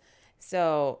savings,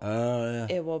 so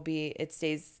it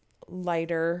stays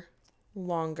lighter,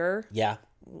 longer, Yeah.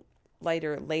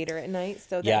 lighter later at night.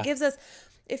 So that Yeah. gives us.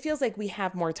 It feels like we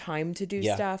have more time to do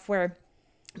Yeah. stuff. Where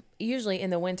usually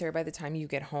in the winter, by the time you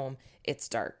get home, it's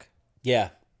dark. Yeah.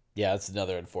 Yeah. That's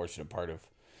another unfortunate part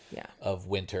Yeah. of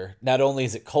winter. Not only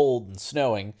is it cold and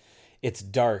snowing, it's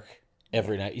dark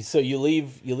every night. So you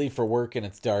leave for work and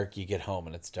it's dark. You get home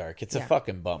and it's dark. It's a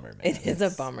fucking bummer, man. It is a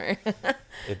bummer.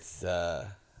 It's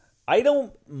I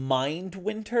don't mind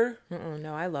winter,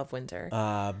 No, I love winter.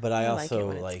 but I like it also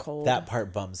when it's like cold. that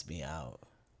part bums me out.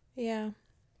 Yeah.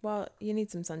 Well, you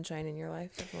need some sunshine in your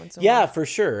life every once in a Yeah, while. for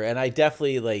sure. And I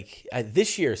definitely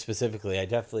this year specifically. I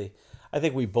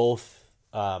think we both.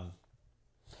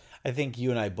 I think you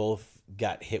and I both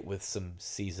got hit with some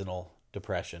seasonal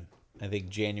depression. I think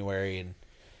January and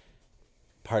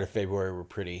part of February were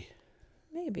pretty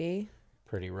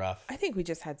rough. I think we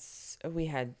just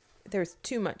there's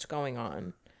too much going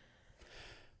on.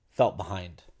 Felt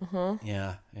behind.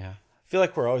 Yeah, yeah. I feel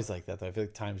like we're always like that though. I feel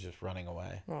like time's just running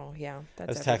away. Well, yeah, I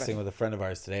that's was texting with a friend of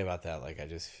ours today about that. Like, I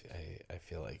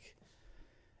feel like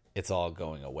it's all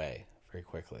going away very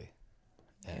quickly,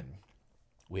 and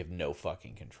we have no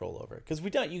fucking control over it because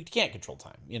you can't control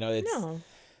time. You know, it's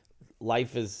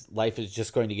life is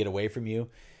just going to get away from you.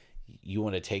 You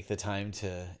want to take the time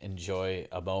to enjoy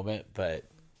a moment, but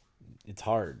it's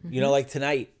hard. You know, like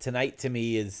tonight to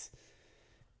me is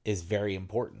very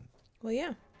important. Well,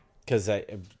 yeah. Because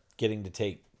I'm getting to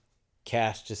take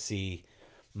Cash to see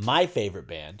my favorite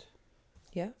band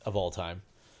of all time,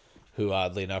 who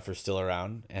oddly enough are still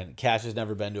around. And Cash has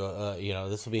never been to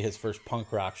this will be his first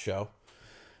punk rock show.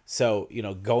 So,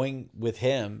 going with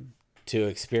him to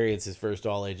experience his first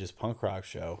all ages punk rock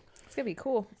show It's going to be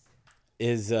cool.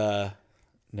 is, no,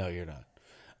 you're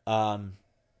not,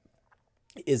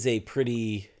 is a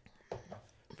pretty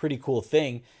cool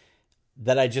thing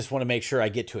that I just want to make sure I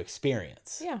get to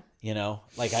experience. Yeah.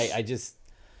 Like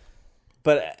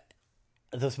but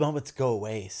those moments go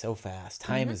away so fast.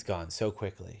 Time has gone so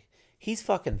quickly. He's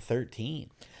fucking 13.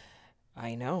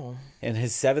 I know. And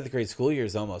his 7th grade school year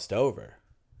is almost over.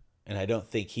 And I don't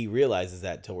think he realizes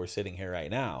that until we're sitting here right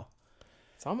now.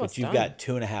 It's almost But you've done. got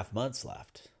 2.5 months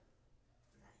left.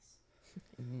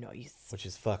 Nice. Which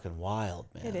is fucking wild,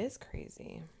 man. It is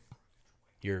crazy.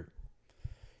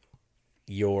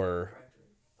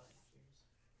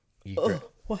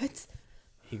 What?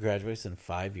 He graduates in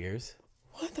 5 years.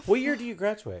 What What year do you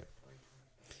graduate?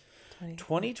 20.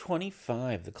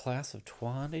 2025, the class of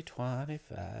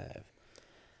 2025.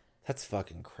 That's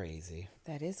fucking crazy.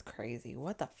 That is crazy.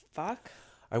 What the fuck?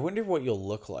 I wonder what you'll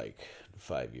look like in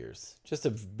 5 years. Just a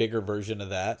bigger version of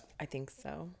that. I think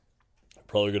so.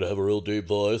 Probably gonna have a real deep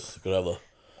voice.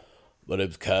 My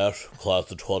name's Cash,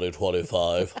 class of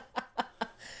 2025.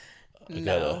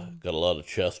 No. Got a lot of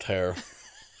chest hair.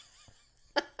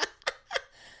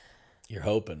 You're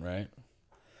hoping, right?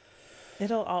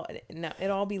 It'll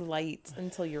all be light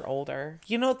until you're older.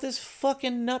 You know what this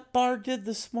fucking nut bar did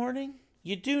this morning?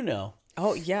 You do know.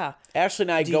 Oh, yeah. Ashley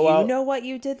and I Do go you out. know what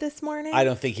you did this morning? I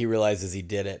don't think he realizes he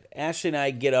did it. Ashley and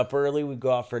I get up early. We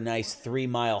go out for a nice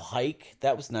 3-mile hike.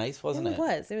 That was nice, wasn't it? It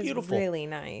was. It was beautiful. really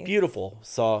nice. Beautiful.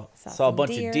 Saw a some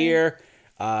bunch of deer.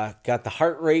 Got the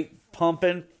heart rate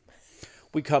pumping.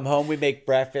 We come home. We make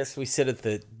breakfast. We sit at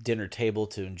the dinner table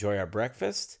to enjoy our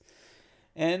breakfast.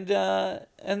 And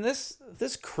this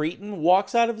cretin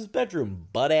walks out of his bedroom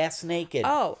butt ass naked.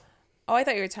 Oh, I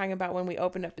thought you were talking about when we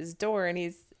opened up his door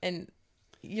and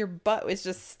your butt was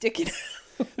just sticking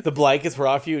out. The blankets were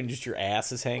off you and just your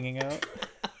ass is hanging out.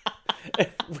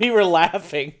 We were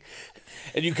laughing.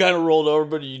 And you kind of rolled over,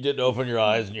 but you didn't open your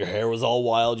eyes and your hair was all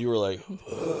wild. You were like...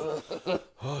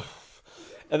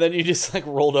 And then you just like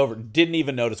rolled over. Didn't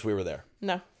even notice we were there.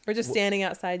 No, we're just standing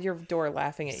outside your door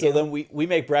laughing at So you. then we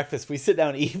make breakfast. We sit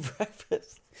down and eat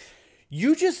breakfast.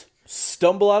 You just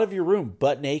stumble out of your room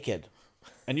butt naked.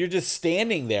 And you're just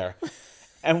standing there.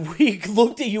 And we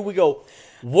looked at you. We go,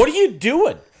 what are you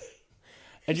doing?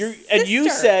 And you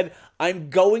said, I'm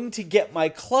going to get my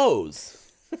clothes.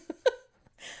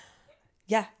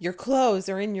 Yeah, your clothes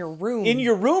are in your room. In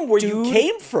your room where you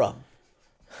came from.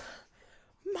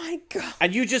 My God.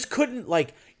 And you just couldn't,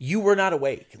 like, you were not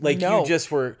awake. Like, No. you just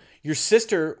were, your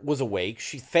sister was awake.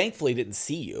 She thankfully didn't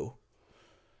see you.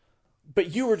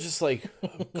 But you were just like,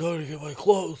 I'm going to get my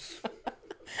clothes.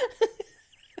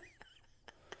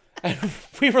 And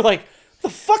we were like, the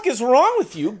fuck is wrong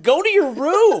with you? Go to your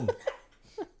room.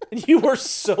 And you were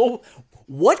so,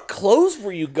 what clothes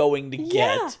were you going to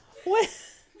get? Yeah. What?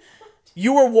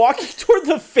 You were walking toward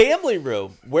the family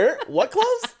room. What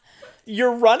clothes?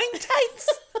 Your running tights?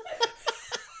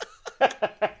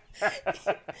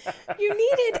 You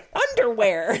needed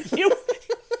underwear.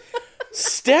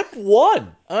 Step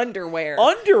 1. Underwear.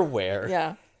 Underwear.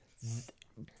 Yeah.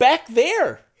 Back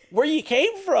there. Where you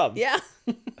came from. Yeah.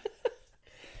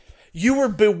 You were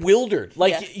bewildered.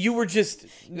 Like, Yes. you were just...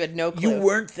 You had no clue. You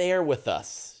weren't there with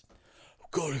us. I'm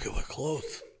going to get my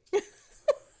clothes.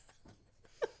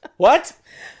 What?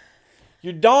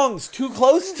 Your dong's too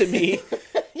close to me.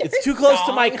 It's too close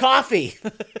to my coffee.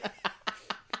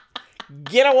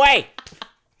 Get away.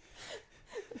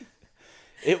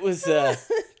 It was a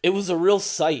real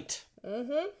sight.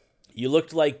 Mm-hmm. You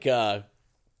looked like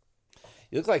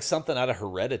something out of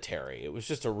Hereditary. It was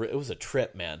just it was a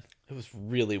trip, man. It was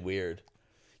really weird.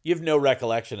 You have no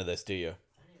recollection of this, do you?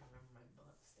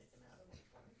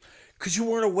 Because you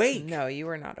weren't awake. No, you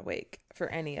were not awake for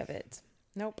any of it.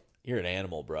 Nope. You're an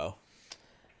animal, bro.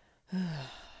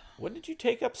 When did you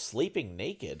take up sleeping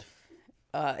naked?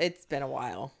 It's been a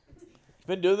while. You've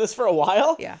been doing this for a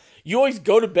while? Yeah. You always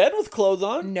go to bed with clothes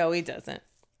on? No, he doesn't.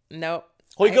 Nope.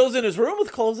 Well, he goes in his room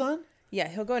with clothes on? Yeah,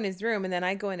 he'll go in his room, and then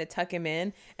I go in to tuck him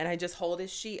in, and I just hold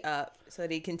his sheet up so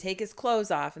that he can take his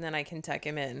clothes off, and then I can tuck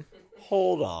him in.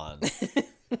 Hold on.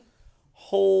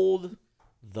 Hold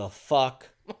the fuck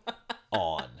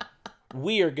on.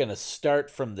 We are going to start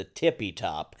from the tippy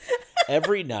top.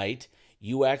 Every night,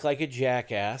 you act like a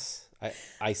jackass.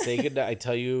 I say goodnight. I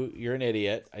tell you you're an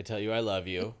idiot. I tell you I love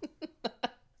you.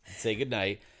 Say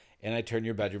goodnight. And I turn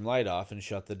your bedroom light off and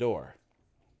shut the door.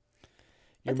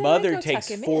 Your then I mother go takes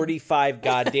tuck him in. 45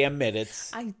 goddamn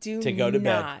minutes I do to go to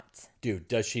bed. not. Dude,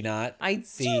 does she not? I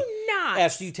do not.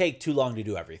 Ash, you take too long to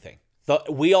do everything.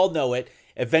 We all know it.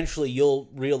 Eventually, you'll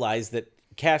realize that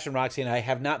Cash and Roxy and I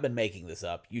have not been making this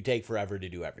up. You take forever to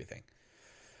do everything.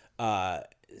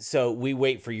 So we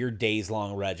wait for your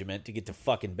days-long regiment to get to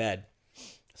fucking bed.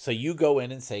 So you go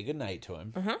in and say goodnight to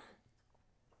him. Uh-huh.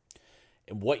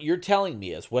 And what you're telling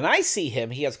me is, when I see him,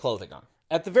 he has clothing on.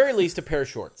 At the very least, a pair of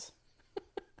shorts.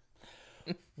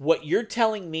 What you're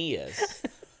telling me is,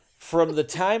 from the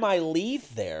time I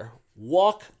leave there,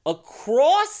 walk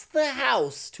across the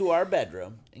house to our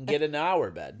bedroom and get into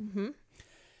our bed,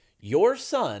 your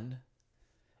son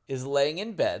is laying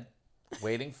in bed,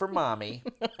 waiting for mommy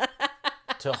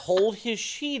to hold his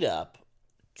sheet up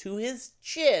to his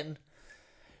chin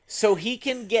so he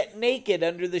can get naked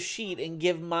under the sheet and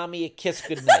give mommy a kiss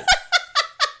goodnight.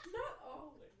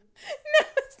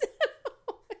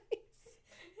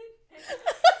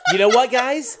 You know what,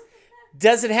 guys?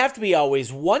 Doesn't have to be always.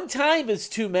 One time is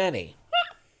too many.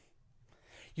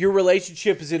 Your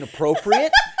relationship is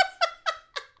inappropriate.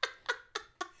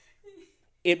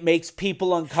 It makes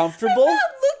people uncomfortable. I'm not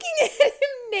looking at him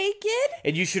naked.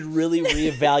 And you should really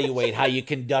reevaluate how you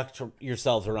conduct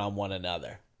yourselves around one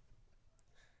another.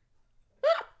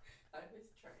 I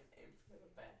was trying to aim for the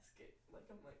basket.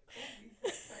 I'm like, oh,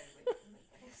 he's trying to make it in the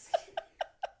basket.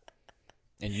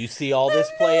 And you see all this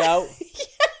play out? Yes.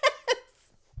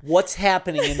 What's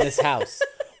happening in this house?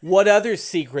 What other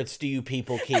secrets do you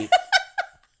people keep? When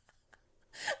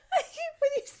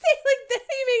you say it like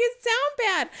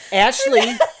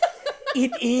Ashley,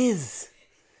 it is.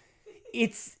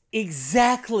 It's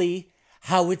exactly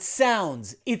how it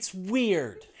sounds. It's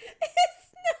weird.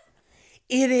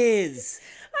 It is.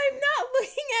 I'm not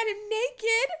looking at him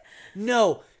naked.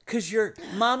 No, because your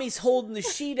mommy's holding the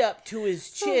sheet up to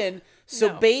his chin so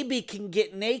No. baby can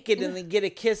get naked and then get a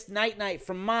kiss night-night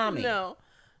from mommy. No.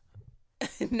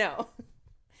 No.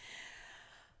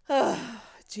 Oh,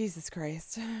 Jesus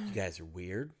Christ. You guys are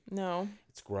weird. No.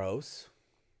 It's gross.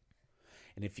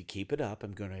 And if you keep it up,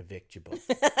 I'm going to evict you both.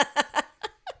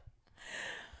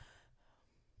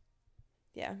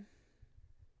 Yeah.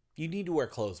 You need to wear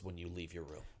clothes when you leave your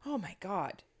room. Oh my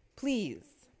God. Please.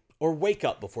 Or wake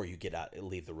up before you get out and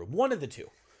leave the room. One of the two.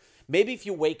 Maybe if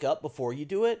you wake up before you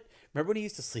do it. Remember when he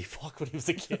used to sleepwalk when he was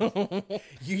a kid?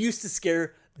 You used to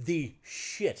scare the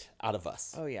shit out of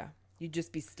us. Oh yeah. You'd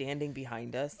just be standing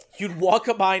behind us. You'd walk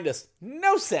up behind us.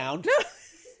 No sound.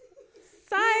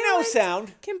 Silent. No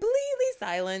sound. Completely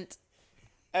silent.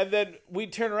 And then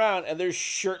we'd turn around and there's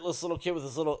shirtless little kid with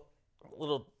his little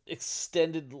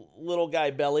extended little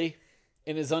guy belly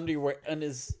in his underwear in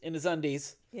his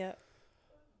undies. Yep.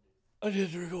 I need a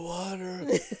drink of water.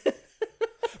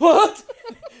 What?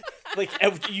 Like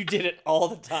you did it all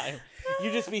the time.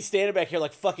 You just be standing back here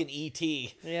like fucking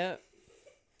E.T. Yep.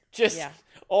 Just Yeah.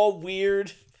 all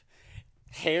weird,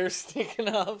 hair sticking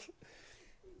up.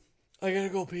 I gotta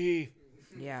go pee.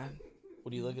 Yeah.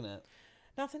 What are you looking at?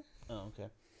 Nothing. Oh,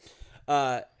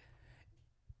 okay.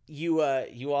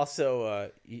 You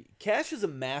also Cash is a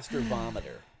master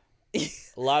vomiter.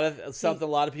 A lot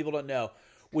of people don't know.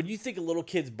 When you think of little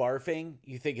kids barfing,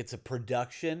 you think it's a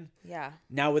production. Yeah.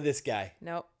 Now with this guy,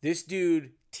 Nope. this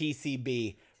dude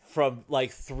TCB from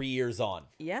like 3 years on.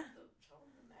 Yeah.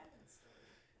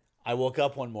 I woke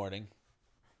up one morning.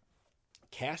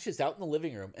 Cash is out in the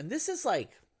living room, and this is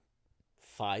like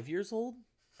 5 years old,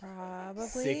 Probably.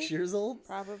 6 years old.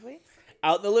 Probably.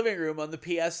 Out in the living room on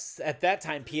the at that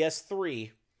time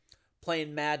PS3,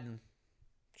 playing Madden,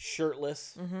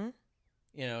 shirtless. Mm-hmm.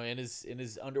 You know, in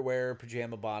his underwear,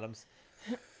 pajama bottoms.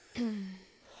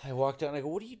 I walked down. I go,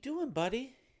 "What are you doing,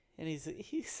 buddy?" And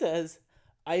he says,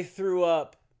 "I threw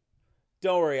up.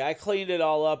 Don't worry, I cleaned it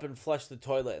all up and flushed the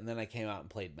toilet, and then I came out and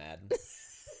played Madden."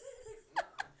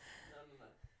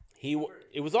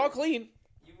 It was all clean.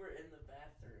 You were in the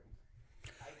bathroom.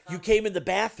 You came in the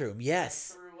bathroom,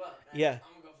 yes. Threw up. Yeah.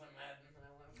 I'm gonna go play Madden. And I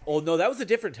went, Oh no, that was a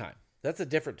different time. That's a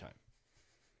different time.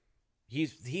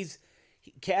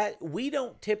 Cat. We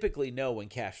don't typically know when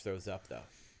Cash throws up, though.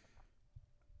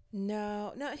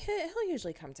 No. He'll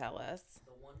usually come tell us.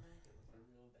 The one night it was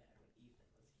real bad when Ethan was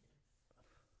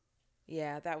here.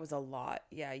 Yeah, that was a lot.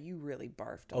 Yeah, you really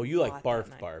barfed. Oh, you like lot barfed,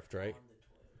 that night. barfed, right?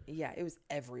 Yeah, it was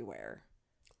everywhere.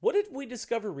 What did we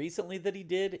discover recently that he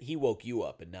did? He woke you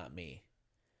up and not me.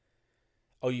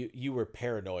 Oh, you were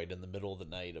paranoid in the middle of the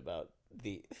night about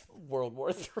the World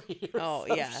War III. Oh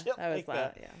yeah, that was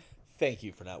loud. Yeah. Thank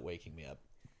you for not waking me up.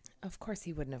 Of course,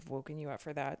 he wouldn't have woken you up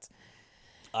for that.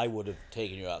 I would have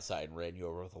taken you outside and ran you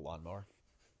over with a lawnmower.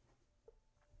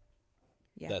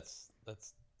 Yeah. That's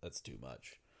too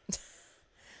much.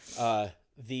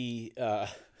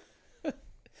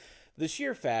 The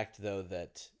sheer fact though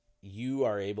that you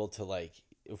are able to, like,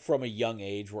 from a young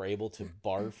age, were able to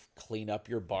barf, clean up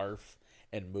your barf,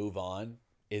 and move on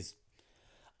is,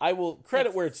 I will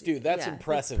credit where it's due. That's yeah,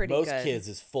 impressive. it's pretty Most good. kids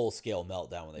is full scale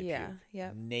meltdown when they Yeah, puke.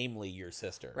 yep. Namely your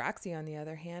sister. Roxy, on the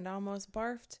other hand, almost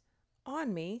barfed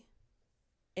on me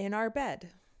in our bed.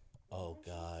 Oh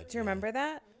God. Do you remember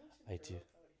that? I do.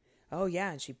 Oh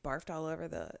yeah, and she barfed all over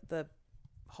the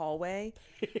hallway.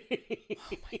 Oh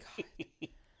my God.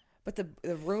 But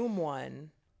the room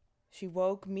one, she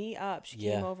woke me up. She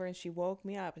came Yeah. over and she woke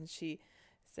me up and she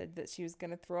said that she was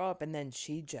going to throw up, and then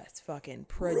she just fucking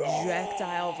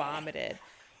projectile vomited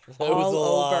That was all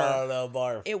a over. lot of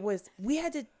barf. It was we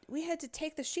had to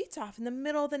take the sheets off in the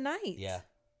middle of the night. Yeah,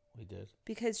 we did.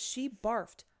 Because she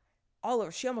barfed all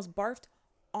over. She almost barfed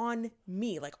on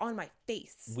me, like on my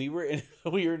face. We were in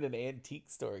an antique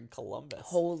store in Columbus.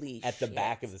 Holy At the shit.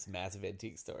 back of this massive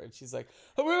antique store. And she's like,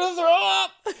 I'm gonna throw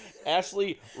up.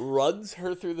 Ashley runs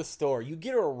her through the store. You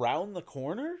get her around the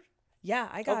corner Yeah,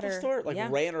 I of got the her. store? Like yeah.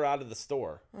 ran her out of the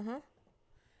store.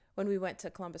 When we went to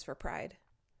Columbus for Pride.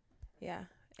 Yeah,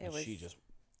 it And was. she just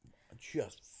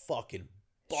fucking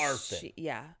barfing.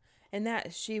 Yeah, and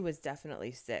that she was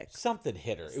definitely sick. Something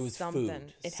hit her. It was Something.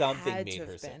 food. It Something had made to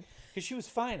her have sick. been. Because she was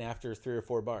fine after 3 or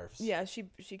 4 barfs. Yeah, she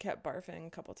kept barfing a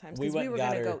couple times We because went we and were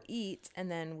got gonna her- go eat, and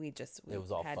then we It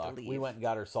was all had to fucked. leave. We went and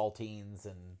got her saltines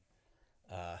and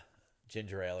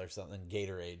ginger ale or something,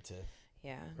 Gatorade to...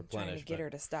 Yeah, I'm trying to replenish, get but her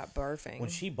to stop barfing. When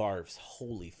she barfs,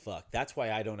 holy fuck. That's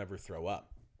why I don't ever throw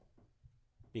up.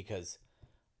 because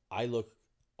I look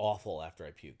awful after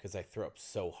I puke because I throw up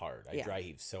so hard. I Yeah. dry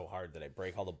heave so hard that I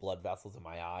break all the blood vessels in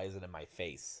my eyes and in my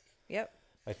face. Yep.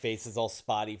 My face is all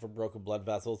spotty from broken blood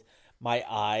vessels. My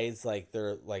eyes, like,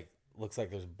 they're like, looks like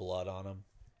there's blood on them.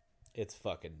 It's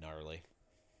fucking gnarly.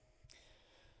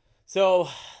 So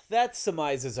that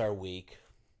surmises our week,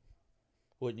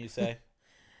 wouldn't you say?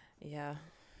 Yeah.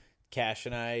 Cash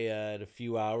and I, in a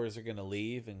few hours, are going to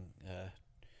leave and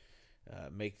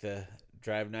make the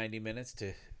drive 90 minutes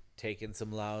to take in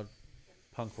some loud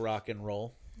punk rock and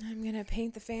roll. I'm going to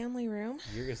paint the family room.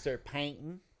 You're going to start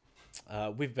painting.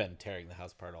 We've been tearing the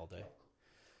house apart all day.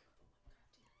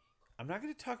 I'm not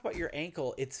going to talk about your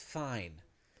ankle. It's fine.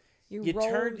 You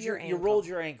rolled your ankle. You rolled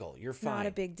your ankle. You're fine. Not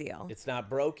a big deal. It's not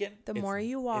broken. The more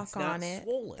you walk on it,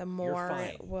 swollen. the more You're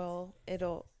fine.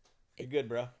 You're good,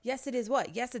 bro. Yes, it is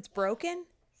what? Yes, it's broken.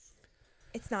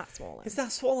 It's not swollen. It's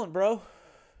not swollen, bro.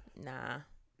 Nah.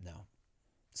 No.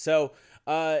 So,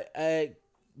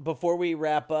 before we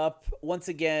wrap up, once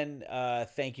again,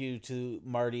 thank you to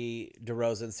Marty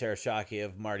DeRosa and Sarah Shockey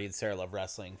of Marty and Sarah Love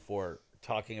Wrestling for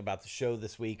talking about the show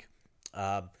this week.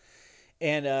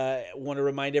 And want to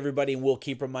remind everybody, and we'll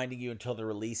keep reminding you until the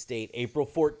release date, April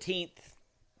 14th,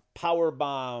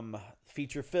 Powerbomb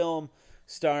feature film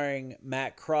starring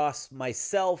Matt Cross,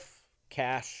 myself,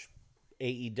 Cash,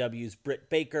 AEW's Britt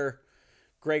Baker,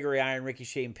 Gregory Iron, Ricky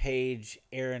Shane Page,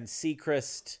 Aaron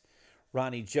Seacrest,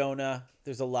 Ronnie Jonah.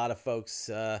 There's a lot of folks,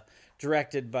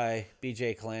 directed by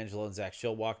BJ Colangelo and Zach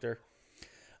Showalter.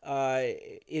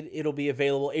 It'll be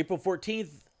available April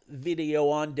 14th, video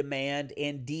on demand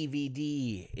and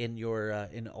DVD in your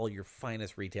in all your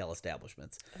finest retail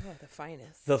establishments. Oh, the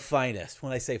finest. The finest.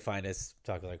 When I say finest,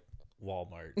 I'm talking like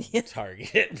Walmart,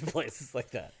 Target, and places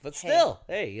like that. But still,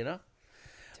 hey, you know.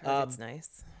 Target's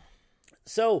nice.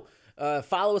 So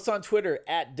follow us on Twitter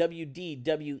at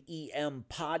WDWEM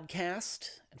Podcast,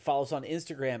 and follow us on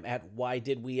Instagram at Why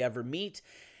Did We Ever Meet.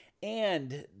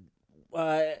 And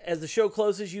as the show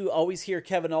closes, you always hear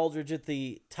Kevin Aldridge at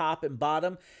the top and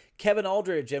bottom. Kevin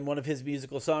Aldridge and one of his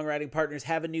musical songwriting partners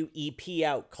have a new EP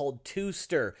out called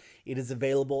Twoster. It is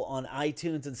available on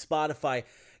iTunes and Spotify.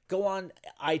 Go on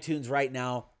iTunes right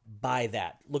now, buy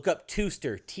that. Look up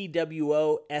Twoster,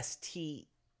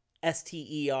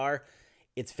 TWOSTER.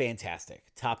 It's fantastic.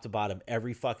 Top to bottom,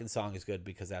 every fucking song is good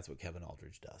because that's what Kevin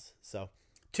Aldridge does. So,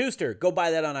 Twoster, go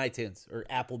buy that on iTunes or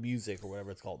Apple Music or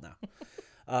whatever it's called now.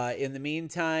 In the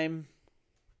meantime,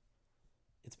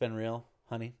 it's been real.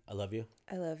 Honey, I love you.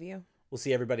 I love you. We'll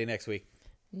see everybody next week.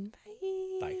 Bye.